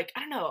get like, I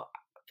don't know,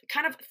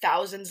 kind of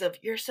thousands of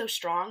 "you're so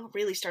strong"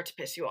 really start to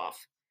piss you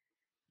off.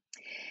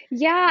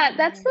 Yeah,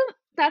 that's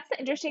the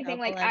interesting thing.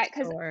 Like, Double-edged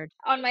because sword.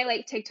 on my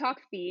like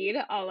TikTok feed,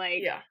 I'll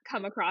like Yeah.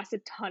 come across a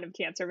ton of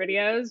cancer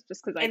videos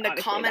just because like And the honestly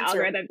the comments are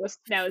algorithm just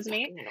knows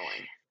me. fucking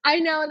annoying. I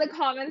know, and the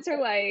comments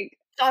are like,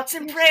 Thoughts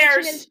and "You're such an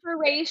prayers.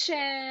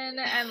 inspiration,"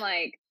 and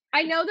like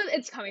I know that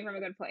it's coming from a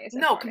good place. I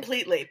No, promise.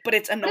 completely, but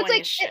it's But annoying it's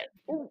like as shit.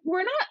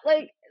 we're not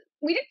like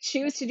we didn't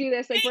choose to do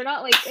this. Like we're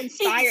not like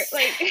inspired.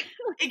 Like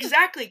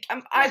Exactly.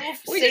 I will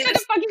we say just had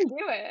this. to fucking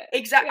do it.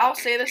 Exactly. Yeah. I'll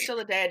say this till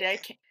the day I die.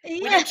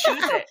 We Yeah. didn't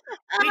choose it.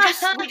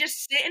 We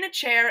just sit in a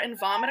chair and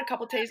vomit a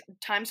couple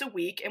times a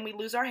week, and we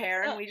lose our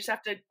hair, and we just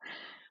have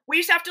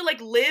to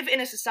like live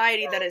in a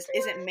society that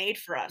isn't made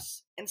for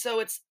us. And so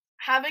it's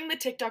having the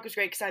TikTok was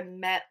great because I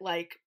met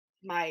like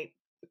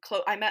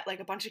I met like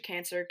a bunch of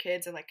cancer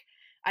kids, and like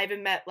I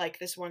even met like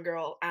this one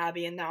girl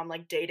Abby, and now I'm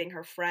like dating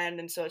her friend,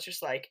 and so it's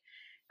just like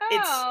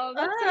it's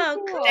That's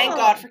so cool. thank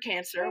God for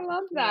cancer. I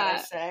love that. I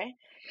that. say.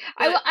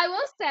 I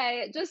will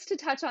say, just to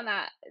touch on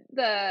that,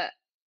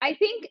 I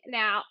think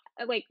now,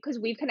 like, because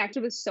we've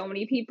connected with so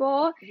many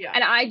people, Yeah.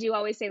 and I do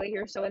always say, like,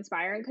 you're so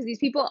inspiring because these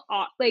people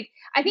are, like,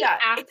 I think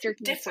after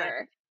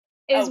cancer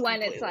is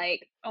when it's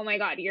like, oh my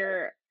God,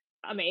 you're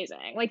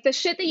amazing. Like, the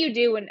shit that you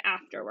do and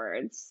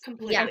afterwards,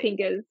 completely. I think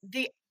is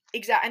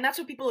exact, and that's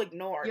what people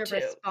ignore your too.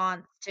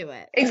 response to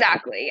it.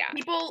 Exactly, yeah.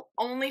 People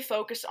only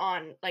focus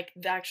on like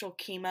the actual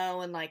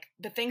chemo and like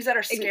the things that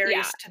are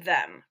scariest to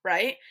them,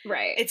 right?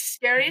 Right. It's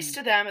scariest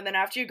to them, and then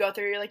after you go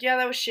through, you're like, yeah,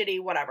 that was shitty,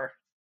 whatever.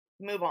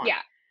 Move on. Yeah.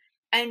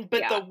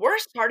 But the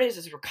worst part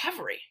is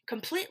recovery,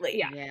 completely.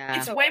 Yeah.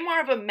 It's way more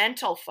of a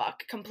mental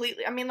fuck,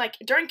 completely. I mean, like,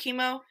 during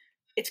chemo,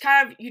 it's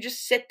kind of, you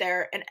just sit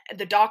there, and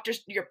the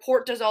doctors, your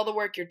port does all the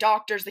work, your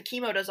doctors, the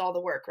chemo does all the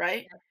work,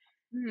 right?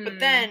 But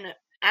then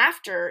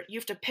after, you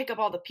have to pick up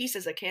all the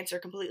pieces that cancer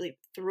completely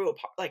threw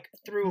across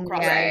the room.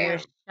 You're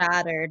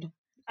shattered.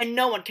 And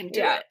no one can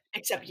do it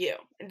except you.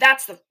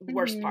 That's the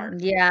worst part.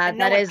 Yeah, and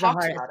no that one is the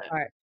talks hardest about it.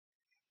 part.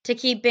 To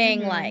keep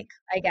being like,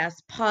 I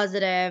guess,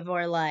 positive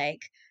or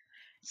like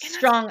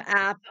strong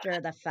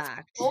after the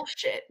fact.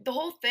 Bullshit. The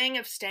whole thing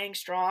of staying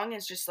strong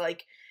is just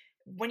like,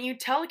 when you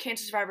tell a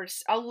cancer survivor,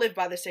 I'll live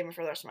by this statement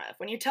for the rest of my life.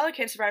 When you tell a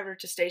cancer survivor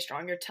to stay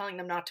strong, you're telling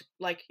them not to,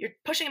 like, you're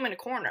pushing them in a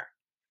corner.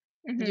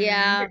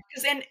 Yeah.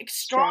 Because then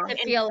strong to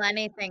feel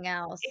anything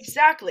else.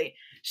 Exactly.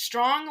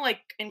 Strong, like,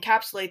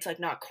 encapsulates, like,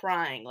 not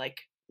crying, like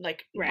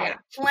not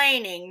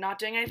complaining, not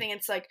doing anything.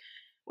 It's like,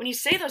 when you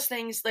say those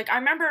things, like, I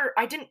remember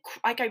I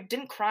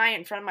didn't cry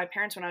in front of my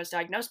parents when I was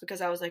diagnosed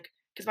because I was like,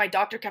 because my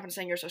doctor kept on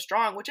saying you're so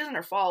strong, which isn't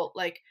her fault.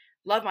 Like,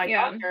 love my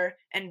doctor,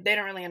 and they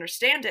don't really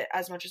understand it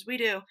as much as we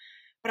do.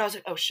 But I was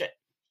like, oh shit,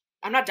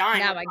 I'm not dying.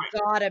 Now I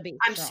gotta be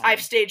strong. I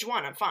have stage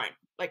 1. I'm fine.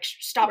 Like,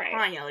 stop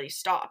crying, Ellie.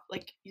 Stop.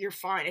 Like, you're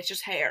fine. It's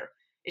just hair.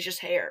 It's just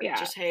hair. It's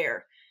just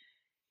hair.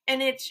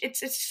 And it's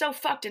so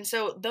fucked. And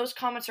so those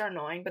comments are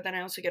annoying, but then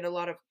I also get a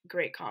lot of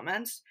great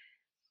comments.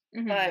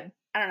 But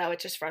I don't know,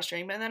 it's just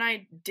frustrating. But then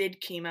I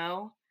did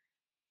chemo.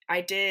 I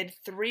did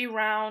 3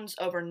 rounds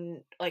over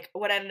like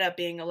what ended up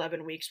being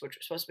 11 weeks, which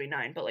was supposed to be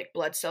 9, but like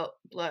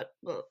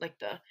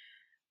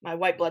my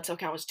white blood cell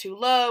count was too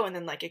low, and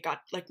then like it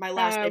got, like, my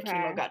last day of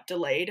chemo got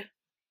delayed,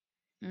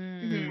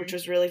 which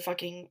was really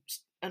fucking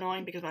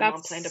annoying because my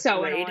mom planned a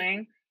parade.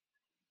 Annoying.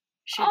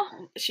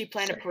 She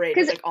planned a parade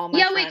with, like, all my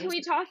friends. Wait, can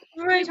we talk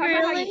about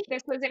how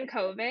this was in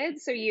COVID?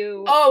 So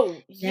you... Oh,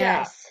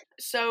 yeah.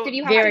 So did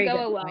you have to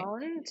go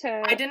alone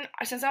to... I didn't,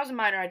 since I was a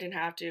minor, I didn't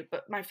have to,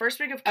 but my first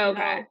week of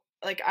chemo,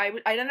 like, I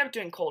ended up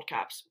doing cold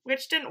caps,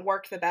 which didn't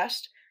work the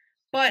best,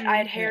 but I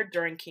had hair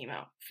during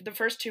chemo. For the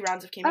first 2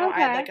 rounds of chemo, I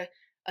had, like,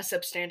 a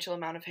substantial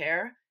amount of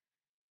hair,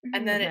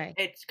 and then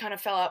it kind of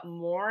fell out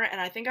more,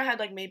 and I think I had,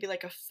 like, maybe,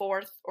 like, a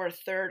fourth or a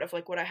third of,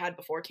 like, what I had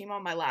before chemo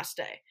on my last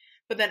day.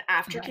 But then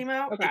after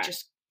chemo, it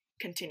just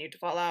continued to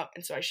fall out,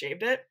 and so I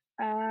shaved it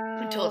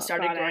until it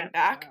started growing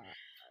back.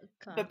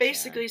 But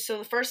basically, so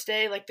the first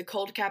day, like, the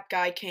cold cap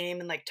guy came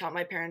and, like, taught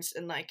my parents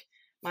and, like,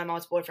 my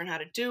mom's boyfriend how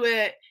to do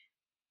it,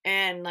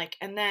 and, like,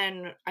 and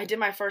then I did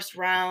my first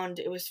round.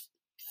 It was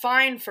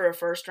fine for a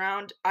first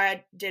round.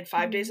 I did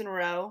 5 days in a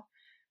row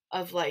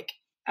of, like,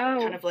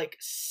 kind of, like,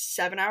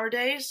 7-hour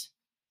days.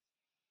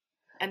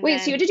 And so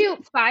you had to do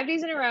 5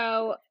 days in a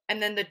row,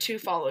 and then the 2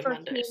 following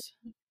Mondays.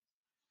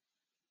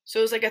 So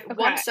it was like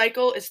one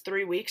cycle is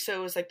 3 weeks, so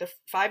it was like the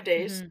 5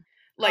 days,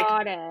 like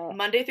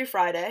Monday through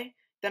Friday.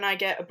 Then I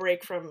get a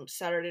break from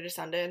Saturday to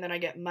Sunday, and then I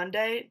get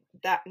Monday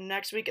that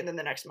next week, and then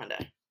the next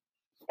Monday.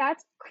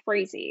 That's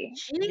crazy.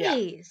 Jeez. Yeah.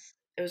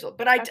 It was,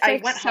 but I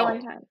went home,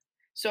 intense.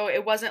 so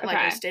it wasn't like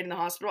I stayed in the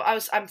hospital.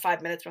 I'm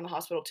 5 minutes from the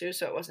hospital too,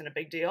 so it wasn't a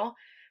big deal.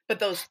 But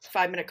those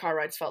 5-minute car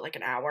rides felt like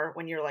an hour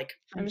when you're like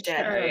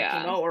dead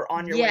from chemo or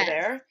on your way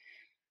there.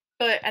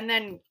 And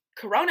then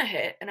Corona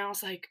hit, and I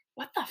was like,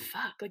 what the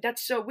fuck? Like,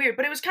 that's so weird.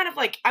 But it was kind of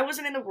like, I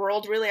wasn't in the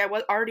world, really. I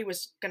already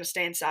was going to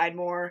stay inside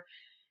more.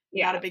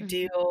 Not a big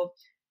deal.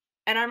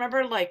 And I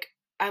remember, like,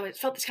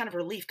 felt this kind of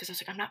relief, because I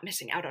was like, I'm not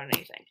missing out on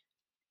anything.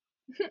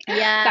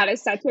 Yeah. That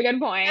is such a good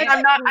point.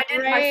 That's my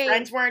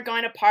friends great. weren't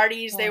going to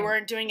parties, they Oh.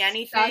 weren't doing Such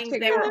anything. a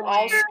They good were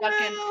all point.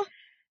 stuck in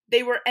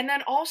and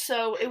then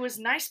also it was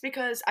nice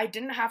because I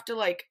didn't have to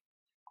like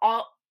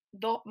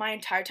my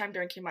entire time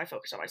during chemo I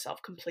focused on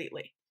myself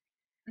completely.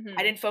 I Mhm.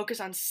 didn't focus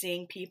on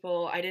seeing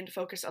people. I didn't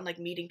focus on like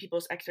meeting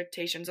people's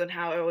expectations on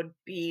how I would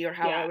be or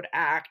how I Yeah. would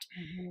act.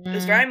 It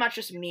was Mhm. very much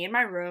just me in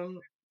my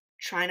room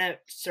trying to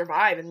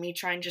survive and me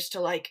trying just to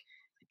like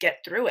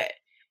get through it.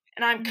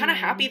 And I'm kind of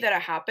happy that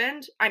it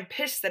happened. I'm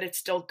pissed that it's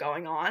still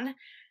going on. I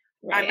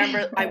Right.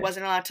 remember I course.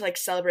 wasn't allowed to like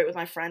celebrate with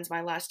my friends my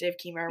last day of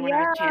chemo or when I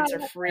Yeah. was cancer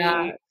free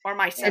Yeah. or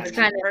my It's 17th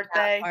kind of that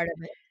birthday. part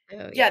of it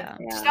too. Yeah,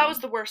 Yeah. so that was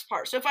the worst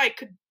part. So if I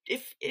could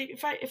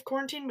if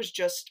quarantine was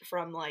just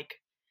from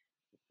like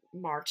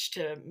March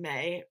to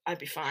May, I'd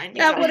be fine.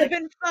 That I would was have like,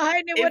 been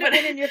fine. It it would have would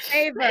been in your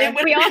favor. it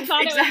would We have all been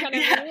thought it was gonna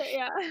exactly be,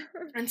 yeah.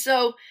 And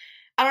so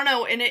I don't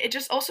know, and it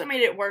just also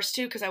made it worse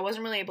too because I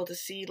wasn't really able to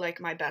see like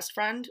my best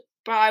friend,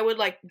 but I would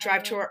like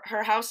drive to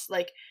her house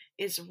like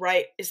is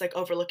like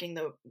overlooking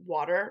the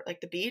water,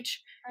 like the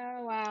beach.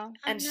 Oh, wow. Oh,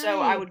 And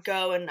so I nice. would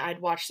go and I'd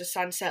watch the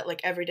sunset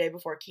like every day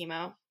before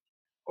chemo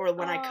or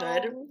when I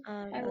could. Oh, Oh,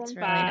 I that's love really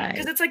that. nice.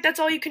 Because it's like that's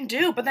all you can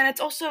do, but then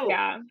it's also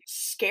Yeah.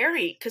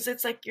 scary because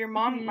it's like your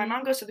mom. My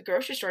mom goes to the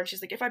grocery store and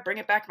she's like, if I bring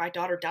it back, my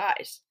daughter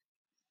dies.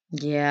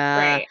 Yeah.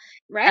 Right.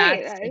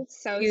 Right. That's That a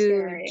is so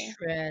huge scary.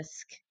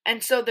 risk.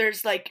 And so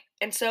there's like,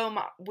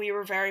 we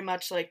were very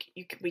much like,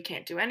 we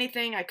can't do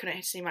anything. I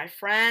couldn't see my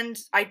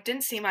friends. I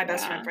didn't see my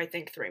best friend Yeah. for I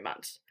think 3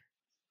 months.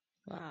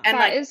 Wow. And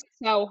That like, is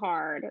so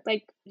hard.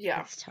 Like, yeah,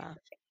 That's tough. and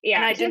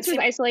yeah, I didn't cancer is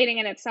see. isolating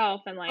in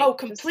itself, and like Oh, just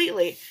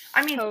completely.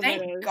 I mean,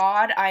 thank COVID is.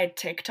 God I had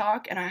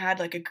TikTok and I had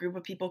like a group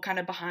of people kind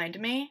of behind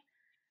me.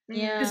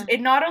 Because Yeah.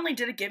 it not only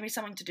did it give me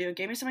something to do, it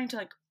gave me something to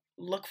like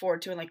look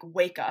forward to and like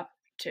wake up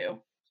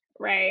to.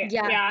 Right.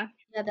 Yeah. Yeah.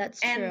 Yeah,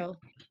 that's And true.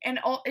 and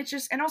all it's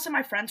just and also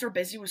my friends were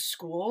busy with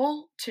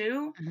school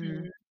too.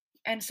 Mhm.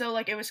 And so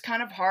like it was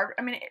kind of hard.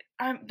 I mean,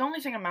 the only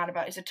thing I'm mad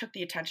about is it took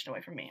the attention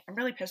away from me. I'm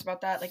really pissed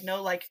about that. Like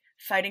no like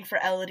fighting for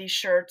Elodie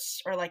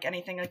shirts or like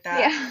anything like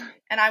that. Yeah.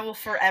 And I will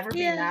forever be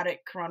Yeah. mad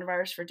at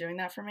coronavirus for doing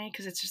that for me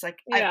because it's just like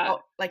Yeah.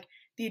 like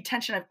the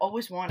attention I've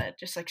always wanted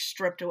just like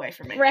stripped away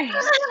from me. Right.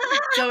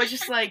 So it's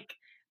just like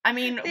I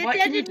mean, The what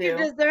can you attention you do?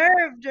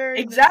 deserve during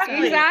this Exactly.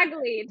 time.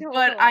 Exactly.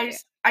 But Totally.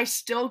 I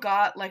still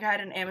got like I had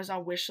an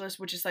Amazon wish list,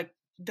 which is like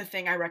the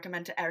thing I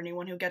recommend to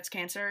anyone who gets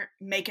cancer.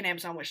 Make an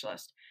Amazon wish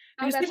list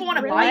Oh, because that's people want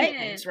to buy brilliant.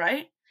 things,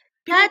 right?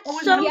 People That's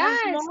always so wanna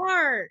buy- Yes.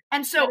 smart.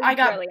 And so That I is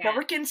got brilliant.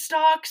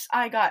 Birkenstocks,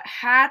 I got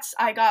hats,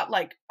 I got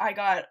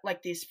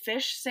like these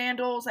fish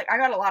sandals, like I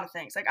got a lot of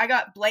things. Like I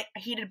got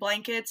heated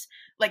blankets,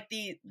 like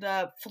the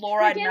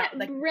fluoride Freaking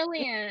like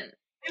brilliant.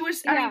 it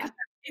was. I mean, Yeah.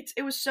 'cause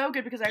it was so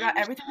good because I got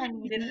everything I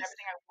needed and Yes.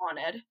 everything I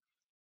wanted.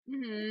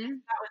 Mhm.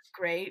 That was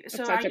great. That's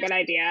So such a good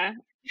idea.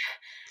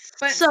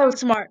 But So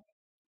smart.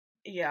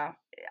 yeah,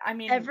 I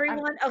mean,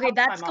 Everyone, okay, my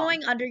that's mom.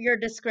 going under your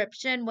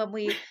description when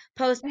we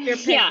post your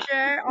Yeah.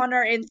 picture on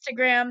our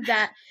Instagram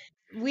that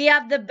we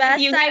have the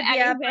best You get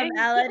idea from anything.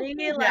 Elodie.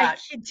 Yeah, Like,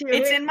 do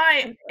it's it. in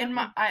my in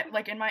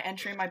my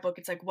entry in my book.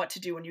 It's like what to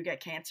do when you get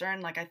cancer,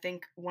 and like I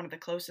think one of the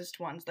closest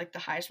ones, like the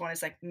highest one,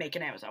 is like make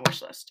an Amazon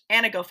wish list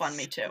and a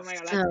GoFundMe too. Oh my god,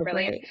 that's So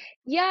brilliant. great.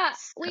 Yeah.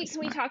 So Wait, can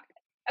we smart. talk?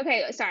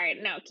 Okay, sorry.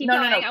 No, keep No,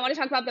 going. no. I want to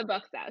talk about the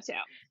book though too.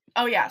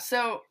 Oh yeah,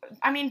 so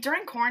I mean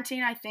during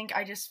quarantine, I think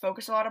I just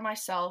focused a lot on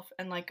myself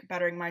and like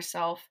bettering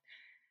myself.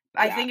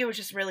 I Yeah. think it was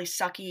just really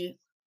sucky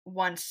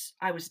once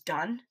I was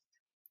done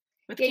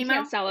with Yeah, you chemo.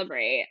 can't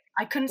celebrate.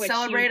 I couldn't which you-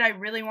 celebrate. I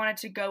really wanted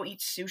to go eat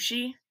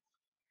sushi,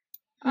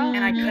 Oh,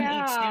 and I couldn't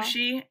yeah. eat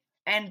sushi.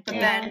 But Yeah.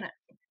 then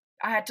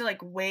I had to like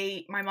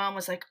wait. My mom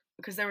was like,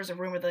 because there was a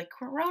rumor that like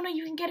Corona,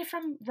 you can get it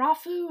from raw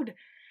food.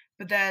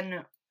 But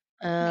then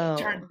Oh.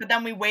 but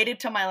then we waited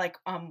till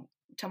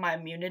my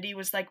immunity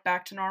was like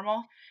back to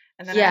normal,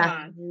 and then I Yeah.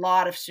 had a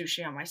lot of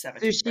sushi on my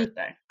 17th Sushi.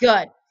 birthday,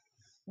 Good.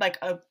 like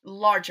a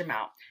large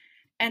amount.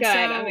 And Good,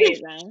 so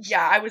amazing.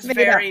 yeah, I was Made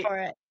very. up for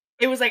it.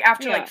 It was like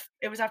after Yeah.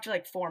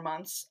 4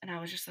 months, and I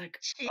was just like,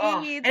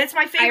 oh, Jeez. and it's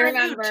my favorite food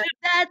remember. too.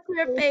 That's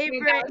your That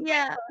favorite. was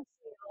Yeah.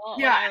 when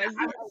Yeah, I and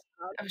was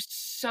I was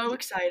so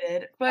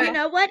excited, You but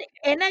know what?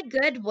 In a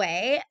good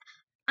way,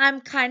 I'm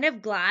kind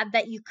of glad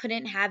that you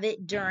couldn't have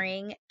it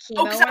during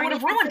chemo because or I would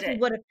have anything, ruined 'cause you it.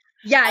 would've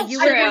yeah, Oh, you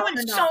I would've ruined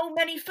turned off. so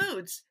many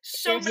foods,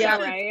 so You're many Yeah. so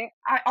foods.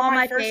 right. All On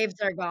my first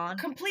faves are gone.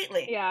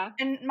 completely. Yeah.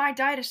 And my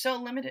diet is so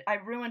limited. I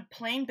ruined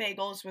plain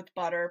bagels with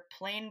butter,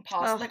 plain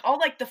pasta, Ugh. like all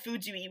like the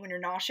foods you eat when you're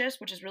nauseous,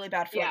 which is really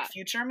bad for Yeah. like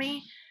future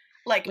me.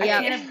 Like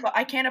Yep.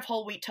 I can't have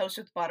whole wheat toast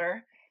with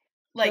butter.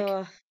 Like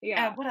Ugh.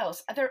 Yeah. what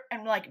else?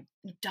 And like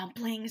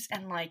dumplings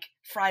and like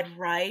fried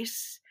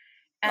rice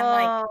and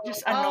like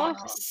just Oh, annoying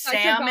such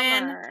a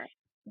salmon, bummer.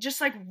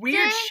 just like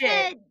weird Dang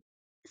shit. it.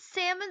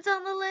 Salmon's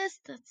on the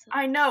list. That's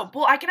I know.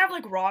 Well, I can have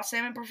like raw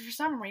salmon, but for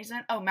some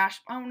reason,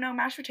 mashed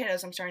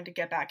potatoes I'm starting to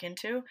get back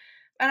into.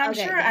 And I'm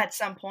Okay, sure good. at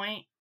some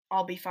point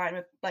I'll be fine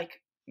with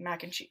like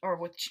mac and cheese or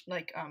with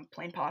like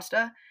plain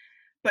pasta.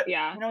 But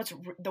Yeah. you know,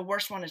 the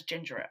worst one is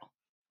ginger ale.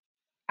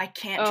 I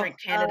can't drink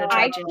Canada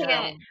Dry ginger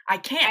ale. I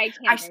can't. I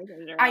can't drink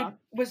ginger ale. I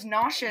was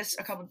nauseous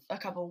a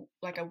couple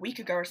like a week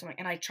ago or something,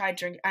 and I tried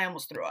drinking. I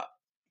almost threw up.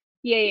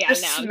 Yeah. The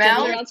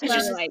smell is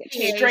just like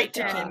straight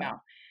to chemo.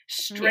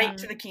 Straight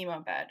to the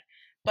chemo bed.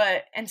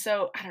 But, and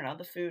so, I don't know,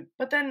 the food.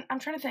 But then I'm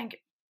trying to think,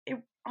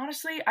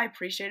 honestly, I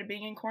appreciated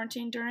being in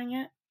quarantine during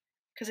it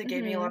because it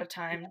gave me a lot of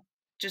time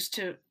just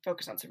to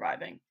focus on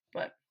surviving.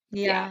 But,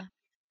 Yeah.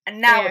 And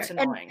now it's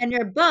annoying. And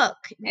your book.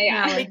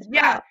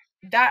 Yeah,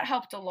 that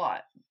helped a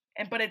lot.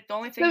 But the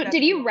only thing. So,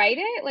 did you write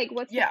it? Like,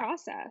 what's the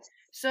process?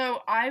 So,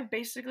 I've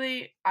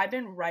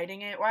been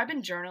writing it, or I've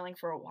been journaling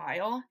for a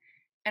while.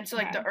 And so,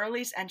 like, the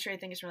earliest entry, I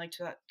think, is from, like,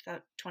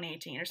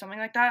 2018 or something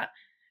like that.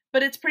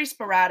 But it's pretty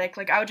sporadic.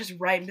 Like, I would just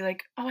write and be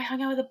like, oh, I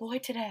hung out with a boy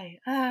today.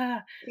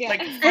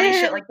 Like, funny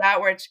shit like that.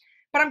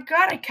 But I'm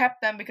glad I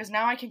kept them because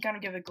now I can kind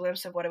of give a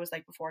glimpse of what it was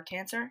like before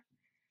cancer.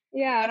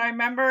 Yeah. And I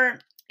remember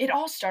it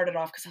all started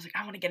off because I was like,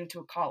 I want to get into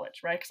a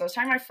college, right? Because I was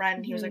talking to my friend,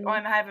 and he was like, oh,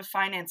 I have a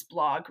finance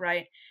blog,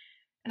 right?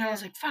 And I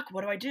was like, fuck,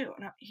 what do I do?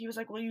 And he was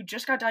like, well, you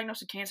just got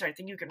diagnosed with cancer. I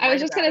think you can write about it. I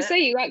was just going to say,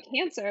 you got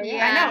cancer.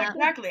 Yeah, I know,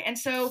 exactly. And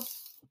so,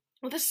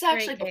 well, this is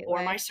actually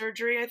before my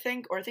surgery, I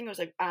think. Or I think it was,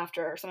 like,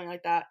 after or something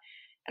like that.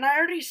 And I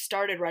already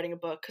started writing a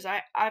book because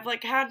I've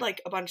like had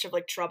like a bunch of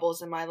like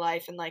troubles in my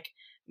life, and like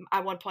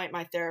at one point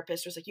my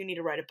therapist was like, you need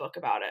to write a book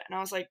about it. And I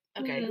was like,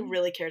 okay, who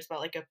really cares about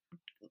like a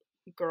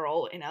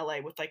girl in LA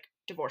with like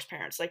divorced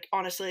parents? Like,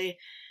 honestly,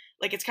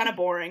 like, it's kind of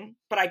boring,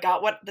 but I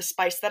got the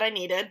spice that I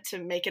needed to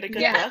make it a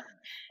good book.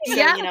 So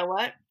you know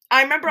what?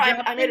 I remember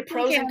I made a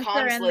pros and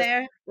cons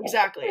list.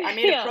 Exactly. I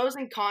made a pros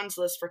and cons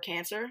list for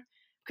cancer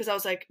because I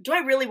was like, do I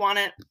really want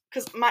it?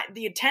 Because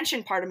the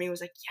attention part of me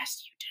was like,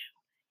 yes, you do.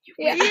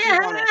 You really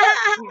want it.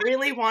 You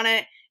really want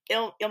it.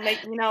 It'll make,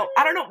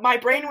 I don't know. My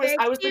brain was,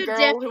 I was the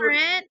girl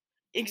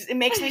it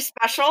makes me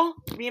special,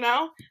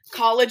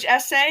 college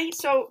essay.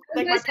 So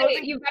like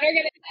you better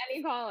get into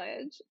any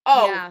college.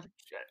 Oh,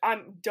 yeah.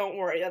 Don't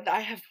worry. I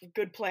have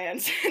good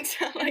plans.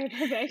 So, like,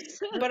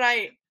 but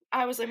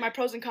I was like, my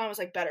pros and cons was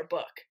like better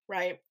book.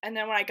 Right. And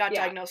then when I got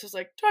diagnosed, I was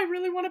like, do I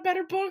really want a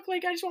better book?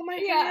 Like, I just want my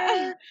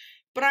hair.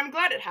 But I'm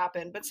glad it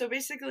happened. But so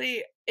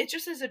basically it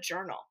just is a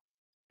journal.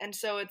 And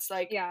so it's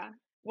like,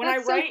 when I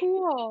write, so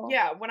cool.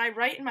 When I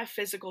write in my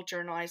physical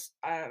journal,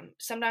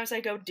 sometimes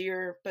I go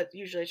dear, but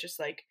usually it's just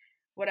like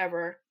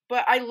whatever.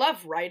 But I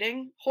love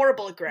writing.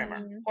 Horrible at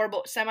grammar,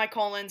 horrible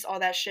semicolons, all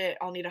that shit.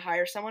 I'll need to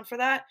hire someone for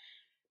that.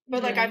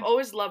 But like, I've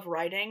always loved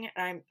writing,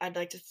 and I'd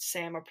like to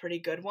say I'm a pretty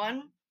good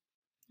one.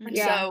 And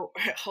so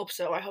I hope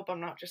so. I hope I'm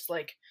not just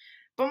like.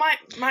 But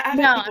I've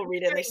had people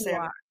read it and they say,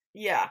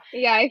 yeah,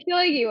 I feel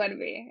like you would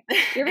be.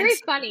 You're very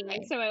funny,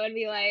 so it would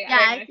be like,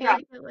 I feel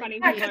like funny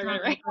people are gonna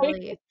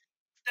write.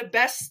 The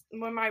best,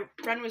 when my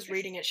friend was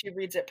reading it, she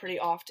reads it pretty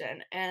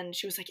often, and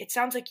she was like, it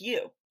sounds like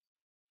you.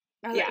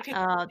 I was like, okay,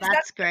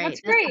 that's great.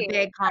 That's a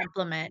big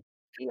compliment.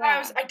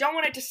 I don't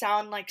want it to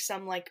sound like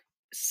some like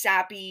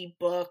sappy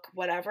book,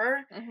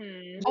 whatever.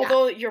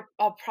 Although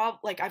I'll probably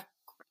like, I've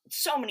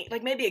so many,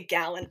 like maybe a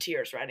gallon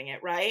tears writing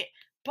it, right?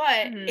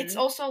 But it's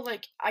also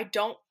like, I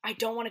don't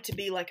want it to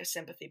be like a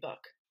sympathy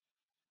book.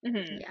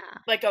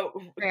 Like a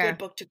good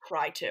book to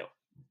cry to.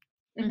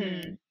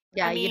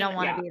 Yeah, I mean, you don't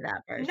want to be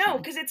that person. No,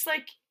 because it's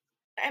like,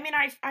 I mean,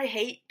 I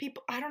hate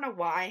people. I don't know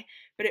why,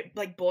 but it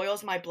like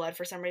boils my blood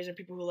for some reason.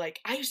 People who like,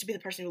 I used to be the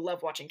person who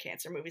loved watching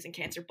cancer movies and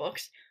cancer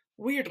books.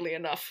 Weirdly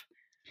enough.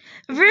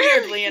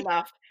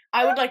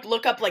 I would like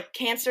look up like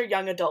cancer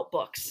young adult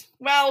books.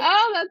 Well.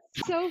 Oh,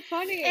 that's so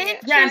funny.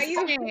 Yes.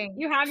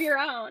 You have your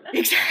own.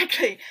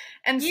 Exactly.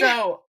 And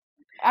so,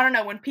 I don't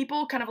know, when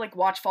people kind of like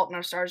watch Fault in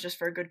Our Stars just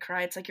for a good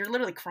cry, it's like, you're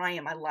literally crying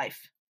in my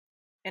life.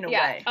 In a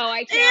way. Oh,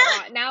 I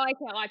can't. Now I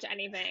can't watch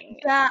anything.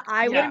 Yeah,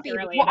 I wouldn't be.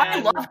 Well,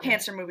 I love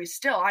cancer movies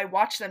still. I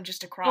watch them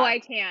just to cry. Oh, I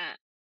can't.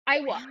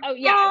 I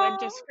would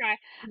just cry.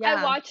 Yeah.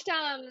 I watched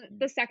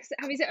the Sex.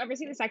 Have you ever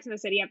seen the Sex and the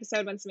City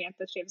episode when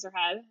Samantha shaves her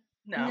head?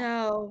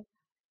 No.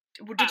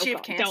 Did she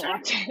have cancer? Don't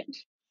watch it.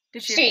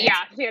 Did she? She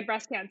had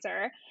breast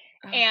cancer,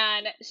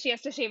 and she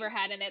has to shave her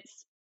head, and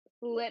it's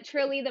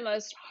literally the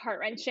most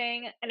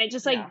heart-wrenching, and it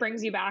just like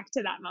brings you back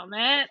to that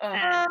moment.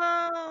 And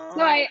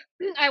so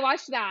I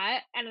watched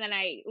that, and then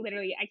I can't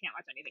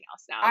watch anything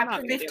else now.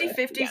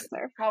 50-50 is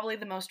probably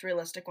the most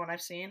realistic one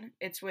I've seen.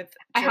 It's with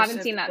I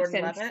haven't seen that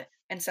Gordon-Levitt since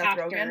and Seth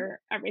Rogen.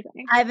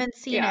 Everything. I haven't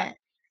seen it.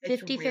 50-50.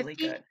 It's really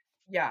good.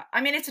 Yeah,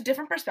 I mean, it's a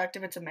different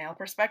perspective. It's a male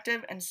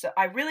perspective, and so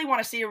I really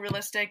want to see a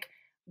realistic,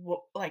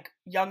 like,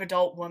 young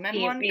adult woman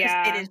one,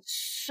 because it is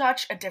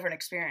such a different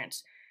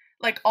experience.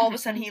 Like, all of a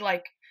sudden he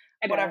like.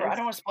 Whatever, I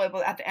don't want to spoil it,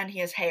 but at the end he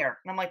has hair.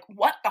 And I'm like,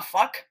 what the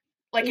fuck?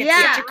 Like, it's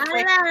such a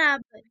quick...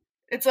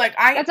 It's like,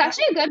 That's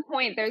actually a good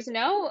point. There's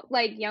no,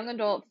 like, young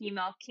adult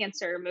female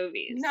cancer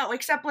movies. No,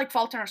 except, like,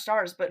 Fault in Our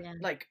Stars, but,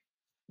 like,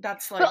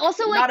 that's, like, but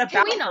also, like, not about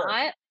can we her.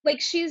 not?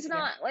 Like, she's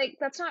not, like,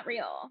 that's not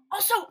real.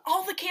 Also,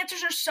 all the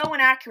cancers are so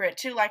inaccurate,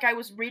 too. Like, I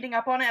was reading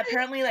up on it.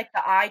 Apparently, like,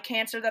 the eye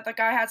cancer that the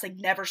guy has, like,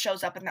 never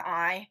shows up in the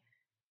eye.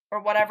 Or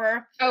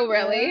whatever. Oh,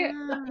 really?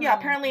 Yeah,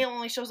 apparently it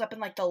only shows up in,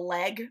 like, the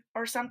leg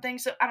or something.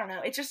 So, I don't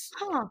know. It's just...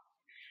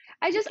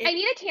 I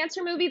need a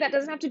cancer movie that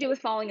doesn't have to do with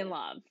falling in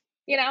love,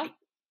 you know?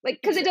 Like,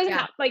 because it doesn't Yeah.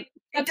 have, like,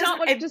 that's not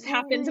what just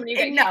happens when you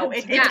get No,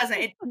 cancer. it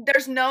doesn't.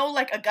 There's no,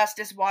 like,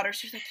 Augustus Waters.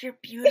 She's like, you're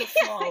beautiful.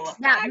 Yeah,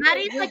 Exactly.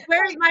 Maddie's like,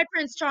 where's my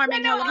Prince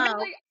Charming? Yeah, no, Hello. I'm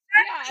like,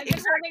 yeah, I've been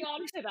holding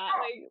on to that.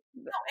 Like,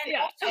 No, and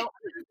yeah. also,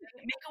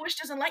 Make-A-Wish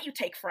doesn't let you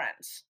take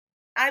friends.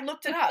 I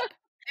looked it up.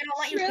 They don't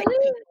let you take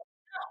Really? people.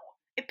 No,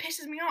 it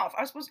pisses me off.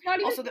 I was supposed Not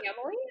even also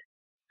family?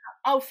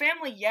 Oh,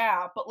 family,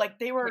 yeah, but like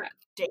they were Yeah.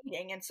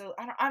 dating, and so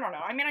I don't know.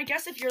 I mean, I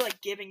guess if you're like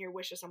giving your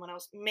wish to someone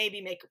else,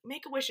 maybe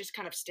Make-A-Wish is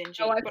kind of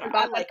stingy, Oh, I but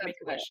forgot I like that's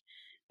Make-A-Wish.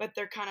 But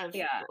they're kind of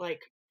Yeah.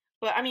 like,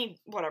 but I mean,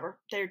 whatever.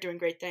 They're doing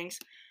great things.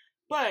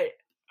 But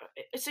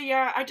so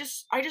yeah, I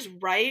just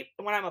write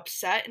when I'm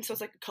upset, and so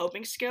it's like a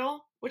coping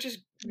skill, which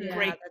is Yeah,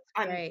 great. that's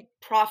I'm great.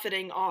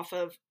 profiting off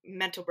of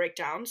mental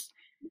breakdowns.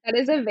 That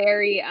is a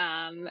very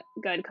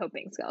good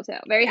coping skill too.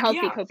 Very healthy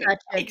Yeah, coping.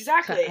 Such a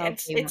Exactly. And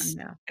healthy it's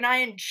one, yeah. and I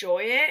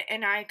enjoy it,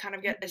 and I kind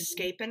of get Mhm.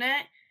 escape in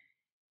it.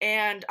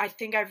 And I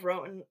think I've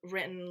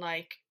written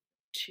like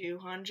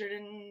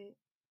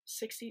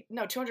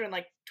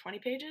 220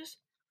 pages.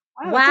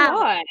 Wow, that's a Wow,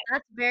 lot.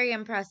 that's very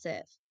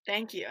impressive.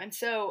 Thank you. And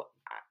so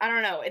I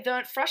don't know.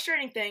 The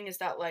frustrating thing is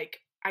that like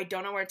I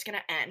don't know where it's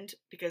gonna end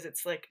because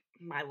it's like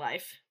my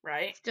life,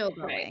 right? Still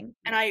Right. going.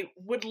 And I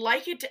would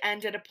like it to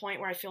end at a point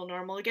where I feel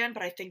normal again,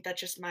 but I think that's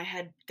just my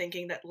head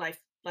thinking that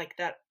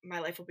my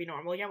life will be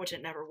normal again, which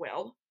it never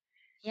will.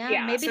 Yeah,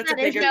 Yeah, maybe so it's a that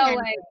is bigger- the No, end.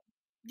 like,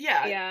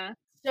 Yeah. yeah.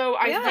 So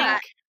I Yeah.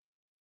 think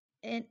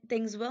And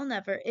things will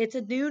never. It's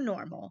a new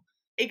normal.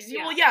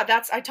 well, yeah,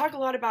 I talk a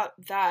lot about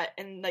that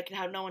and like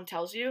how no one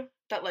tells you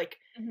that like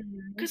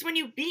Mhm. because when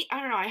you beat, I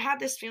don't know, I had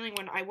this feeling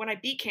when I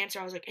beat cancer,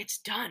 I was like, it's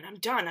done, I'm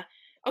done.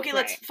 Okay,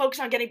 let's Right. focus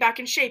on getting back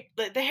in shape.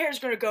 The hair's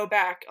gonna go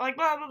back. Like,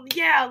 blah, blah, blah,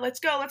 yeah,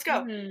 let's go.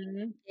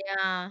 Mhm.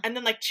 Yeah, And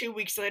then like 2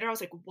 weeks later, I was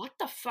like, what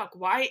the fuck?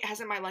 Why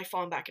hasn't my life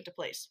fallen back into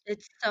place?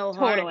 it's so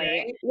hard, Totally.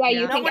 right? Yeah,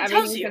 you No think one tells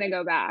everything's you. gonna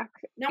go back.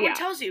 No Yeah. one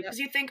tells you Yep. because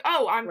you think,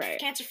 oh, I'm Right.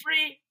 cancer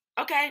free.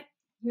 Okay,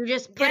 You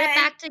just put Yay. it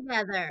back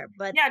together,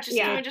 but yeah, just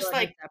Yeah. can we it's just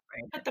really like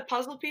separate. put the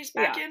puzzle piece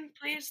back in,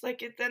 please?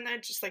 Like then they're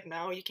just like,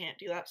 no, you can't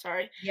do that.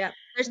 Sorry. Yep.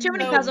 There's too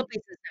many So- puzzle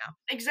pieces now.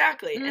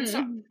 Exactly. And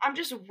so Mm. I'm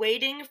just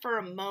waiting for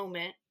a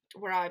moment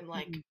where I'm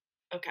like, Mhm.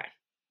 okay,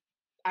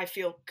 I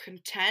feel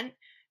content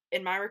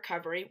in my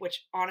recovery,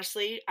 which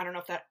honestly, I don't know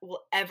if that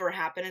will ever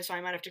happen. And so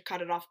I might have to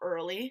cut it off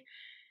early.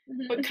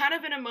 But Mhm. kind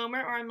of in a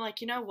moment where I'm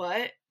like, you know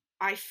what?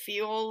 I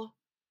feel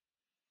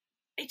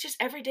it just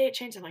every day it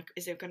changes. I'm like,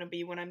 is it going to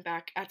be when I'm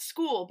back at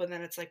school? But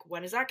then it's like,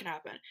 when is that going to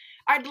happen?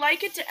 I'd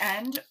like it to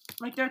end.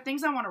 Like, there are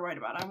things I want to write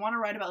about. I want to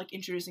write about, like,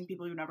 introducing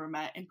people you've never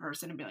met in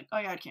person and be like, oh,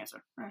 yeah, I had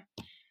cancer.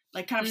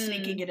 Like, kind of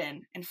sneaking it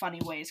in funny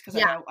ways because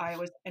Yeah. I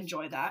always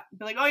enjoy that.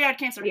 Be like, oh, yeah, I had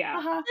cancer. Yeah.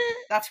 Uh-huh.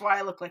 That's why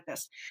I look like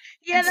this.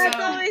 Yeah, And that's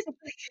so- always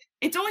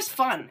It's always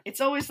fun.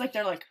 It's always like,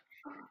 they're like,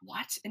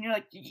 what? And you're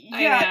like,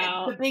 I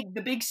yeah, know.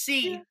 the big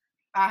C.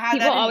 I had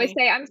People that in always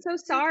me. say, I'm so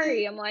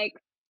sorry. I'm like,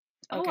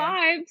 I'm Okay.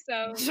 alive,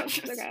 so it's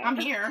okay. I'm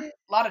here.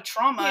 A lot of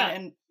trauma Yeah.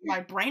 and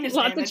my brain is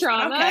Lots of damaged.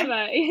 trauma, but okay.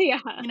 but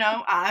yeah. You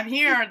know, I'm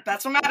here.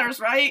 That's what matters,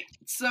 right?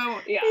 So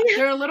Yeah.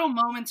 there are little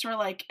moments where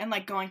like, and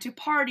like going to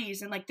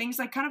parties and like things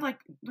like kind of like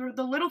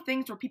the little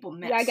things where people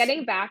miss. Yeah,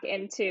 getting back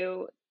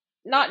into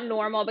not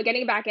normal, but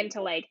getting back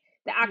into like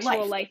the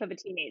actual life of a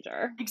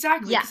teenager.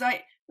 Exactly. Yeah. Because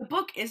the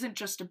book isn't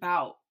just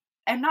about,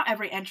 and not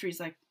every entry is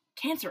like,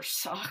 cancer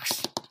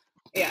sucks.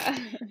 Yeah.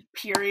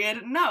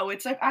 Period. No,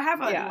 it's like I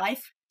have a Yeah.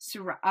 life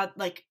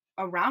like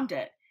around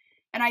it.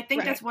 And I think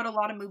Right. that's what a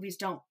lot of movies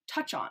don't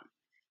touch on.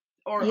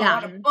 Or Yeah. a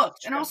lot of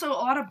books. And True.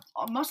 also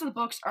most of the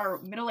books are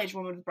middle-aged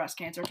women with breast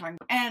cancer talking,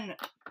 and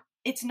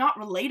it's not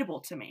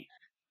relatable to me.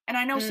 And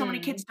I know so many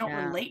kids don't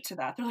Yeah. relate to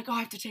that. They're like, oh, I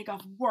have to take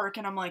off work.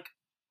 And I'm like,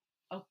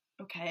 oh,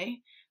 okay.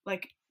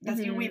 Like,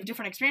 that's we have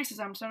different experiences.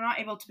 So I'm not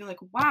able to be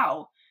like,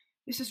 wow,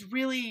 this is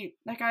really,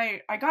 like,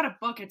 I got a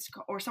book,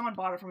 or someone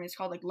bought it for me. It's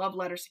called, like, Love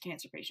Letters to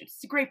Cancer Patients.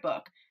 It's a great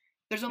book.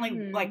 There's only,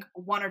 like,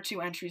 1 or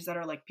 2 entries that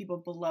are, like, people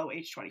below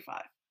age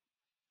 25.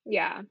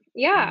 Yeah.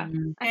 Yeah.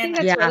 Mhm. I think And-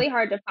 that's Yeah. really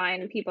hard to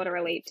find people to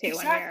relate to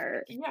when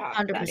you're Yeah. that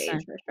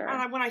 100%. age for sure.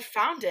 And when I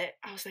found it,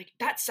 I was like,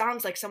 that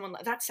sounds like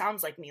that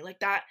sounds like me. Like,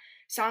 that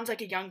sounds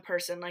like a young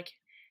person. Like,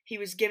 he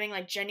was giving,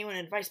 like, genuine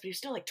advice, but he was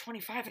still, like,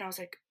 25. And I was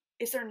like,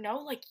 is there no,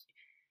 like,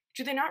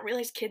 do they not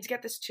realize kids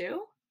get this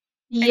too?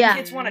 And Yeah.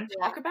 kids want to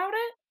talk about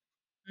it?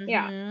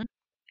 Yeah. Mhm.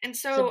 And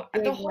It's so a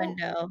big the whole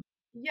window.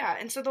 Yeah,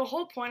 and so the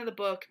whole point of the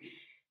book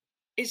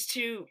is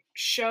to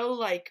show,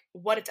 like,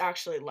 what it's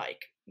actually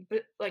like.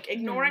 But, like,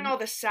 ignoring all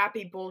the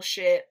sappy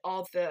bullshit,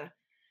 all the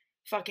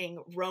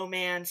fucking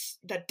romance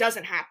that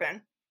doesn't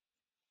happen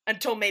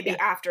until maybe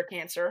after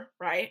cancer,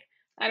 right?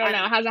 I don't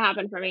know. It hasn't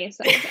happened for me,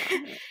 so.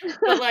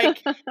 But,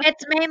 like,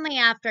 It's mainly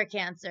after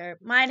cancer.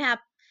 Mine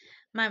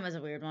was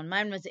a weird one.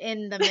 Mine was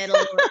in the middle.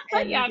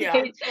 And Yeah, Yeah.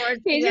 towards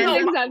the Page's end. No,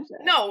 exception.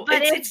 no,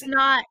 But it's it's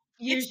not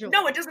It's, usual.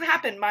 no, it doesn't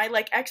happen. My,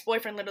 like,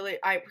 ex-boyfriend literally,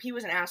 he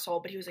was an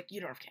asshole, but he was like,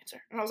 you don't have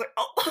cancer. And I was like,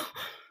 oh,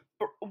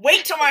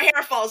 wait till my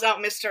hair falls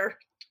out, mister.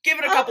 Give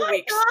it a couple my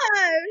weeks.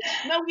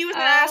 gosh. No, he was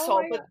an Oh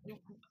asshole, my but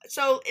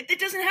So it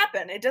doesn't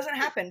happen. It doesn't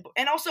happen.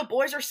 And also,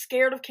 boys are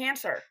scared of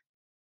cancer.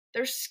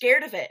 They're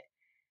scared of it.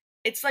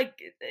 It's like,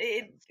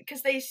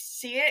 because they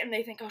see it and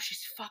they think, oh,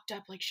 she's fucked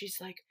up. Like, she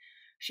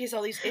has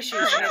all these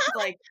issues. And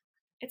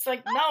it's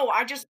like, no,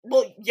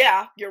 well,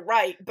 yeah, you're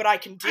right, but I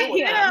can deal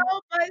with it.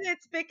 But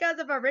it's because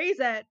of a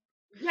reason.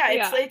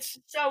 Yeah, it's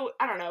so,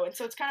 I don't know. And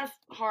so it's kind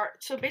of hard.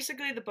 So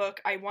basically the book,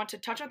 I want to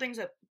touch on things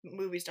that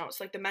movies don't. It's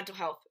like the mental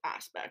health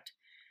aspect.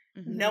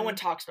 Mm-hmm. No one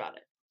talks about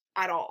it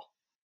at all.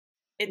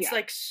 It's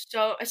like,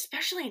 so,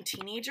 especially in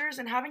teenagers,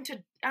 and having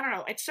to, I don't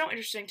know, it's so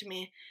interesting to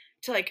me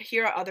to like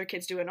hear how other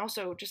kids do it. And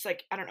also just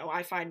like, I don't know,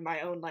 I find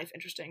my own life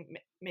interesting,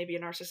 maybe a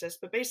narcissist,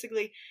 but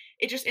basically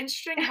it's just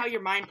interesting how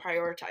your mind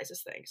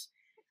prioritizes things.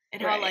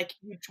 And how, like,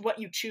 what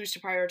you choose to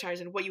prioritize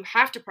and what you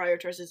have to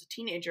prioritize as a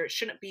teenager, it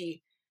shouldn't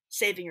be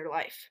saving your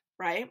life,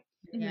 right?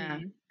 Yeah.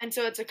 And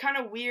so it's a kind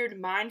of weird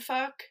mind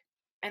fuck.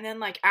 And then,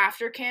 like,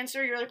 after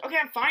cancer, you're like, okay,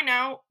 I'm fine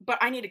now, but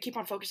I need to keep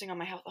on focusing on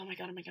my health. Oh my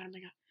god. And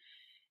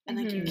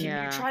like, you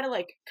try to,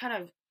 like,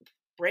 kind of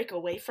break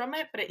away from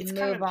it, but it's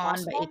kind of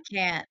impossible. But you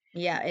can't.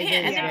 Yeah.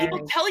 And then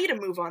people tell you to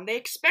move on. They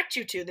expect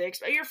you to. They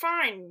expect, you're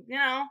fine. You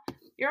know,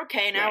 you're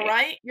okay now,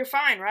 right? You're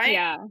fine, right?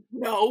 Yeah.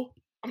 No.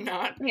 I'm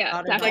not.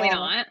 Yeah, definitely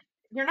not.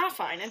 You're not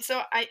fine. And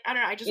so I don't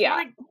know. I just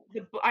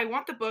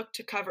want the book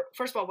to cover,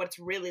 first of all, what it's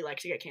really like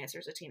to get cancer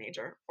as a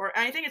teenager. Or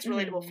I think it's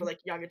relatable for like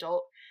young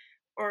adult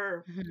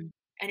or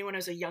anyone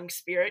who's a young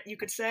spirit, you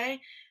could say.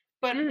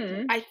 But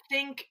I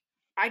think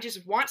I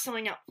just want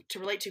something else to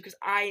relate to, because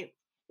I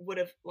would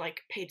have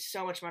like paid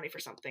so much money for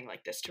something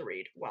like this to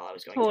read while I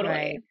was going through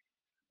it.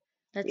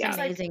 That's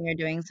amazing. You're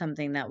doing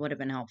something that would have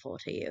been helpful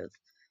to youth.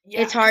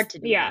 Yeah, it's hard to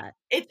do that.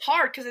 It's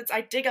hard because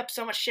I dig up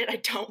so much shit I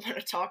don't want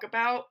to talk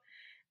about.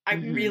 I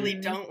really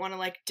don't want to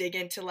like dig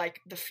into like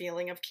the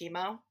feeling of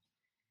chemo.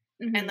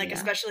 And like,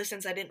 especially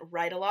since I didn't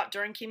write a lot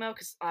during chemo,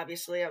 because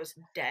obviously I was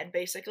dead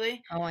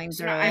basically.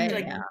 So now I have to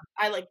like,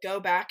 I like go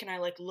back and I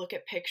like look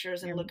at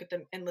pictures and look at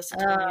them and listen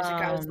to the music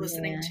I was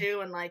listening to,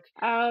 and like,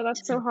 oh,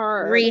 that's so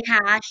hard.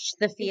 Rehash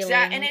the feeling.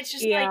 Exactly. And it's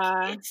just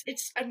like,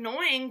 it's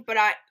annoying, but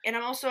I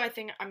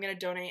think I'm going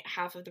to donate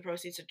half of the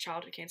proceeds to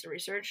childhood cancer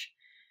research,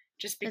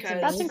 just because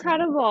that's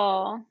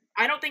incredible.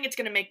 I don't think it's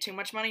going to make too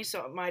much money,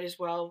 so I might as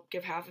well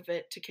give half of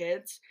it to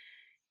kids,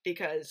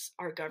 because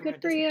our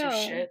government doesn't do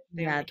shit.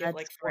 They only give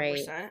like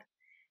 4%.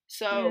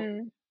 So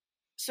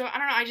I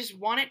don't know. I just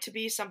want it to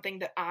be something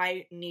that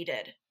I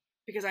needed,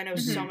 because I know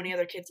so many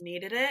other kids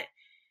needed it.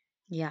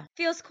 Yeah,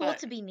 feels cool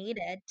to be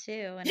needed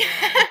too.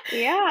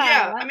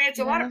 Yeah. I mean, it's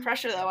a lot of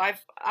pressure though. I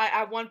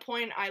at one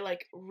point I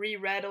like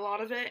reread a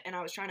lot of it, and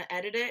I was trying to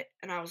edit it,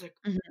 and I was like,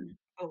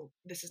 oh,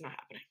 this is not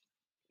happening.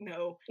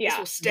 No, this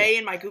will stay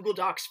in my Google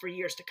Docs for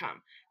years to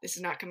come. This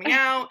is not coming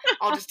out.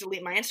 I'll just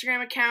delete my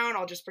Instagram account.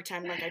 I'll just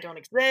pretend like I don't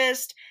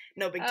exist.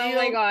 No big deal. Oh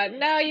my god,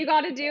 no, you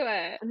got to do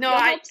it. No,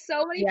 I help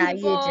so many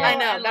people. You do. I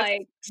know.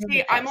 Like,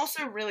 see, I'm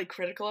also really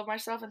critical of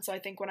myself, and so I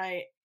think when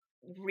I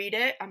read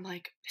it, I'm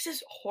like, this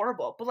is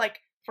horrible. But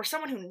like, for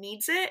someone who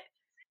needs it,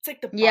 it's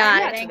like the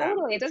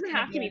totally. It doesn't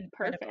have to be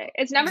perfect.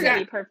 It's never gonna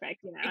be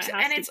perfect, you know.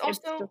 And it's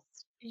also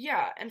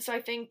and so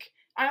I think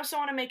I also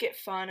want to make it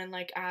fun and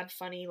like add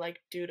funny like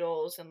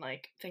doodles and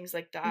like things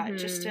like that,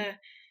 just to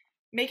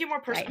make it more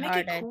personal,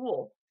 make it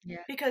cool. Yeah.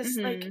 Because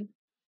like,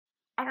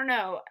 I don't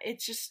know,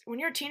 it's just when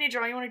you're a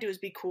teenager, all you want to do is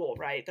be cool,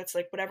 right? That's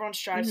like what everyone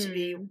strives to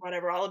be,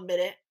 whatever. I'll admit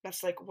it.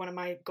 That's like one of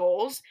my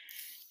goals.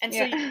 And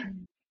so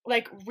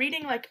like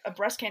reading like a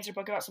breast cancer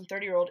book about some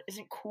 30-year-old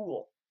isn't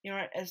cool. You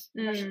know, as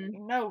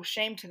no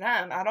shame to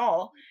them at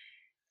all.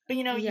 But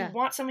you know, you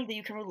want something that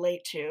you can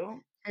relate to.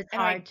 It's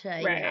hard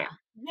to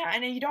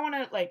and then you don't want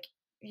to like,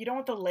 you don't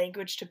want the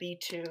language to be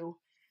too,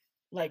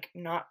 like,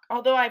 not,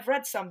 although I've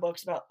read some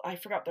books about, I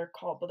forgot what they're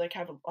called, but like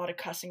have a lot of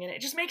cussing in it.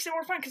 It just makes it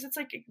more fun, because it's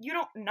like, you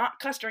don't not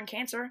cuss during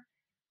cancer.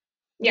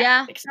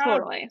 Yeah, it's not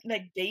totally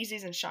like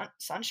daisies and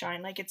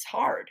sunshine. Like, it's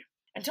hard.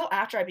 Until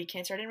after I beat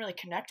cancer, I didn't really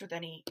connect with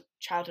any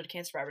childhood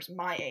cancer survivors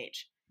my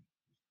age.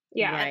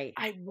 Yeah. Right.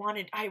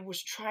 I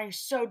was trying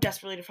so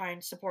desperately to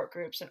find support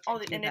groups and all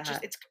the, and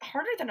it's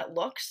harder than it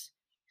looks.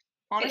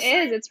 Honestly.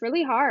 It is. It's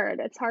really hard.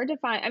 It's hard to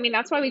find. I mean,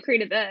 that's why we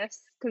created this,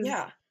 because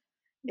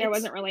there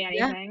wasn't really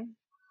anything.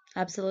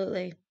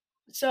 Absolutely.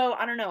 So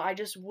I don't know. I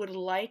just would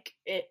like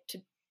it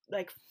to,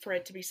 like, for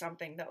it to be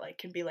something that like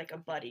can be like a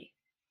buddy.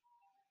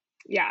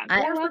 Yeah,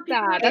 I love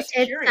that.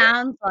 It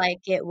sounds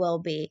like it will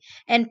be.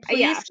 And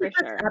please keep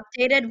us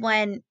updated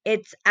when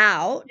it's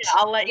out. Yeah,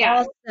 I'll let you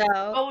know.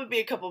 Also, probably be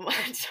a couple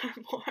months or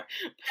more.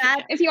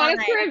 If you want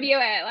us to review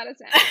it, let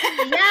us know.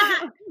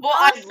 Yeah. Well,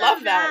 I'd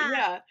love that.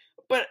 Yeah.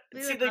 But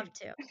see,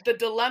 the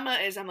dilemma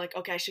is, I'm like,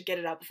 okay, I should get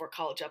it out before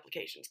college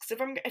applications. Because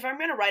if I'm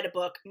gonna write a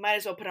book, might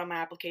as well put it on my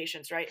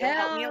applications, right? It'll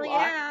help me a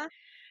lot. Yeah.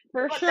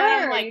 For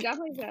sure. Like, you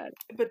definitely should.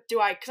 But do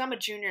I, because I'm a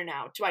junior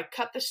now, do I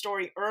cut the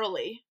story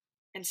early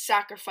and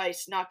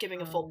sacrifice not giving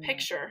a full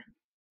picture?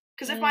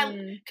 Because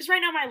because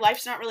right now my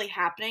life's not really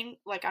happening.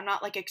 Like, I'm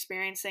not like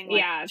experiencing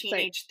like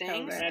teenage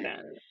things.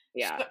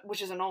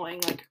 Which is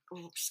annoying. Like,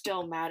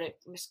 still mad at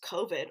Miss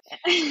COVID.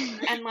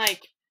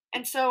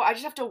 And so I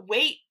just have to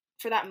wait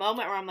for that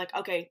moment where I'm like,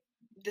 okay,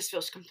 this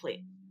feels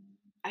complete.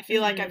 I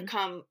feel like I've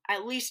come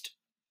at least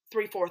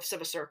 3/4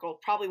 of a circle.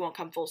 Probably won't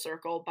come full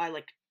circle by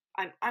like,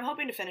 I'm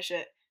hoping to finish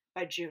it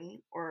by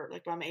June or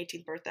like by my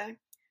 18th birthday.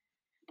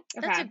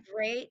 That's a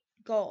great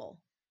goal.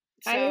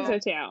 I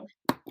think so too.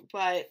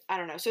 But I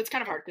don't know. So it's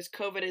kind of hard because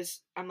COVID is,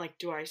 I'm like,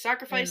 do I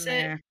sacrifice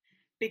it?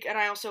 And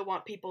I also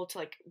want people to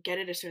like get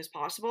it as soon as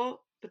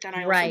possible. But then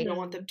I also don't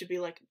want them to be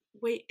like,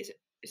 wait, is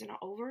it not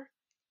over?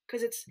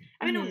 Because it's,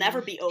 I mean, it'll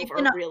never be over,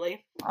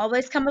 really.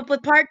 Always come up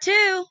with part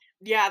 2.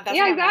 Yeah, that's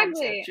what my mom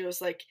said. She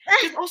was like,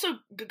 because also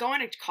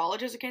going to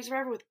college as a cancer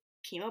survivor with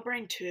chemo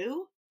brain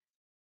too,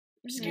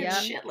 scared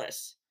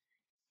shitless.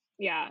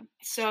 Yeah.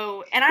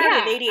 So, and I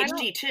have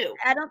ADHD too.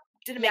 I don't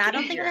think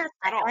it has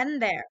to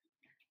end there.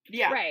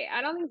 Yeah. Right.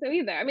 I don't think so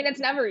either. I mean, it's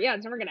never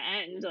going to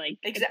end. Like,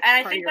 exactly.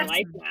 And I think that's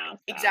life now. So.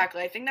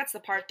 Exactly. I think that's the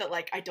part that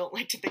like I don't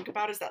like to think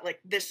about is that like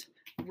this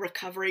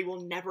recovery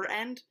will never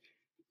end.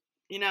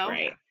 You know,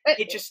 right?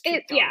 It just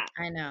keeps going. Yeah,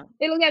 I know.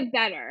 It'll get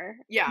better.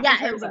 Yeah, in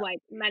terms of like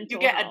mental. You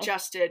get health.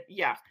 adjusted.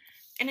 Yeah,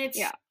 and it's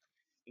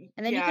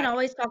and then you can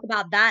always talk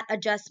about that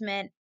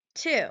adjustment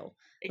too.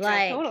 Exactly.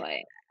 Like,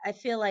 totally. I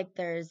feel like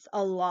there's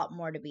a lot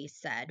more to be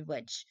said,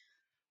 which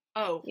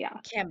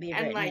can be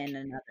written like, in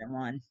another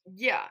one.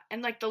 Yeah,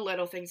 and like the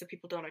little things that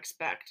people don't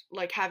expect,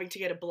 like having to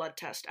get a blood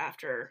test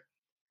after,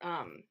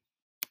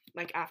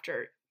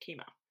 after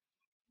chemo.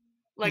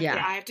 Like,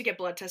 I have to get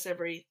blood tests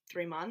every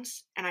 3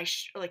 months, and I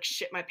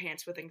shit my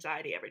pants with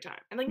anxiety every time.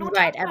 And like, no one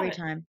talks about it.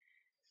 Time.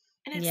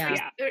 And it's like,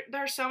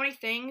 there are so many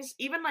things.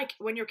 Even like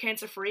when you're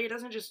cancer free, it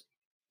doesn't just,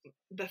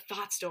 the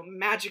thoughts don't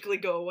magically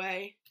go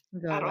away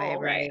at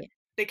all. Right?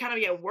 They kind of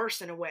get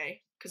worse in a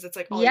way because it's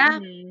like,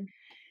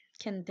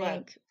 can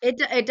think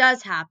it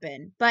does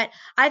happen, but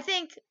I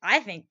think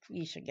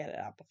you should get it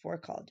out before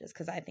colleges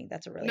because I think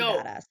that's a really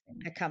badass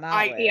thing to come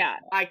out with.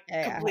 I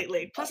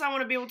completely. Plus, I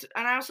want to be able to,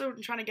 and I also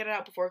am trying to get it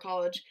out before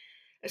college,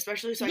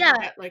 especially so I can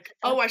get like,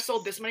 I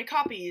sold this many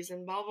copies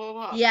and blah blah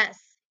blah. Yes,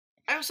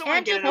 I also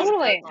want to get it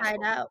out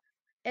tied up,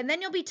 and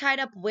then you'll be tied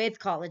up with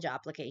college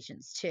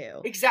applications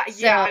too. Exactly.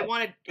 So, I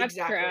wanted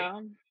exactly.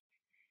 True.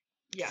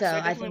 Yeah, so I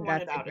definitely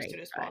want it out as soon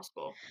as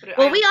possible.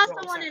 But we also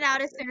want it out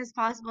as soon as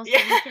possible. So we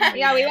can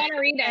we want to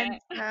read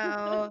it.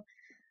 So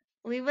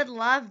we would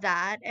love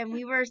that. And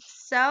we were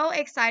so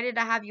excited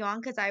to have you on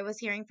because I was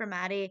hearing from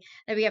Maddie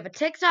that we have a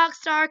TikTok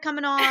star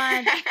coming on,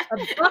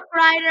 a book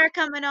writer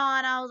coming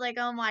on. I was like,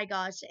 oh my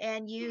gosh.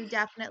 And you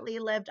definitely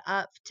lived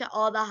up to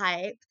all the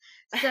hype.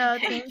 So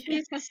thank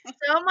you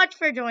so much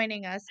for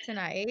joining us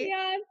tonight.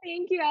 Yeah,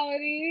 thank you,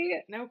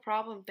 Elodie. No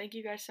problem. Thank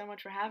you guys so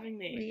much for having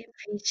me. We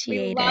appreciate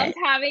it. We loved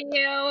having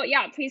you.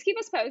 Yeah, please keep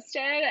us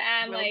posted.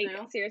 And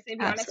seriously, if you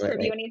want us to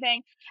review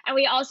anything. And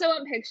we also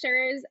want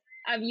pictures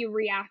of you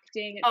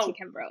reacting to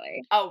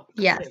Kimberly. Oh,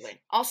 completely. Yes.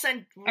 I'll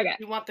send. Okay.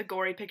 You want the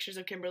gory pictures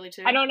of Kimberly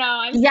too? I don't know.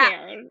 I'm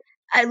scared.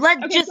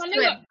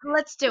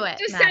 Let's do it.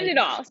 Just send it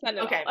all. Send it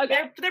all.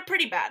 Okay. They're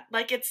pretty bad.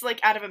 Like it's like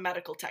out of a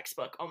medical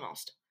textbook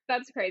almost.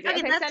 That's crazy.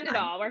 Okay, send it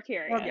all. We're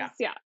curious. Well,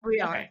 yeah. We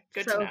are. Okay,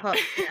 good so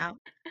hooked now.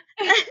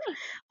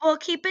 We'll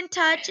keep in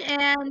touch,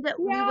 and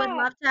we would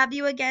love to have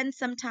you again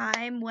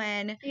sometime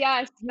when.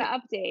 Yes, the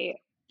update.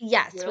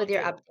 Yes, with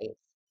your updates.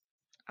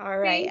 All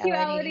right. Thank you,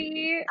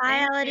 Elodie.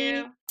 Bye,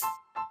 Elodie.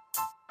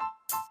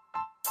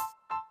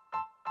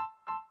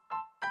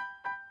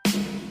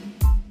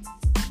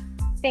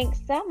 Thanks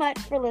so much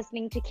for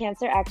listening to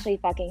Cancer Actually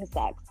Fucking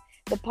Sucks,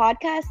 the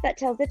podcast that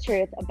tells the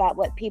truth about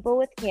what people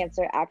with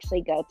cancer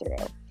actually go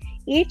through.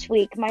 Each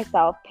week,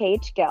 myself,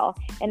 Paige Gill,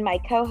 and my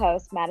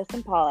co-host,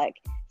 Madison Pollock,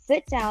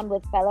 sit down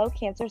with fellow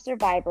cancer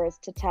survivors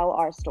to tell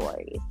our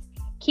stories.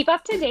 Keep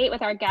up to date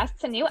with our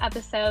guests and new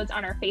episodes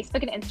on our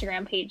Facebook and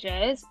Instagram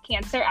pages,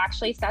 Cancer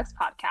Actually Sucks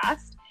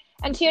Podcast,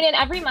 and tune in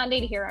every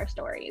Monday to hear our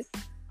stories.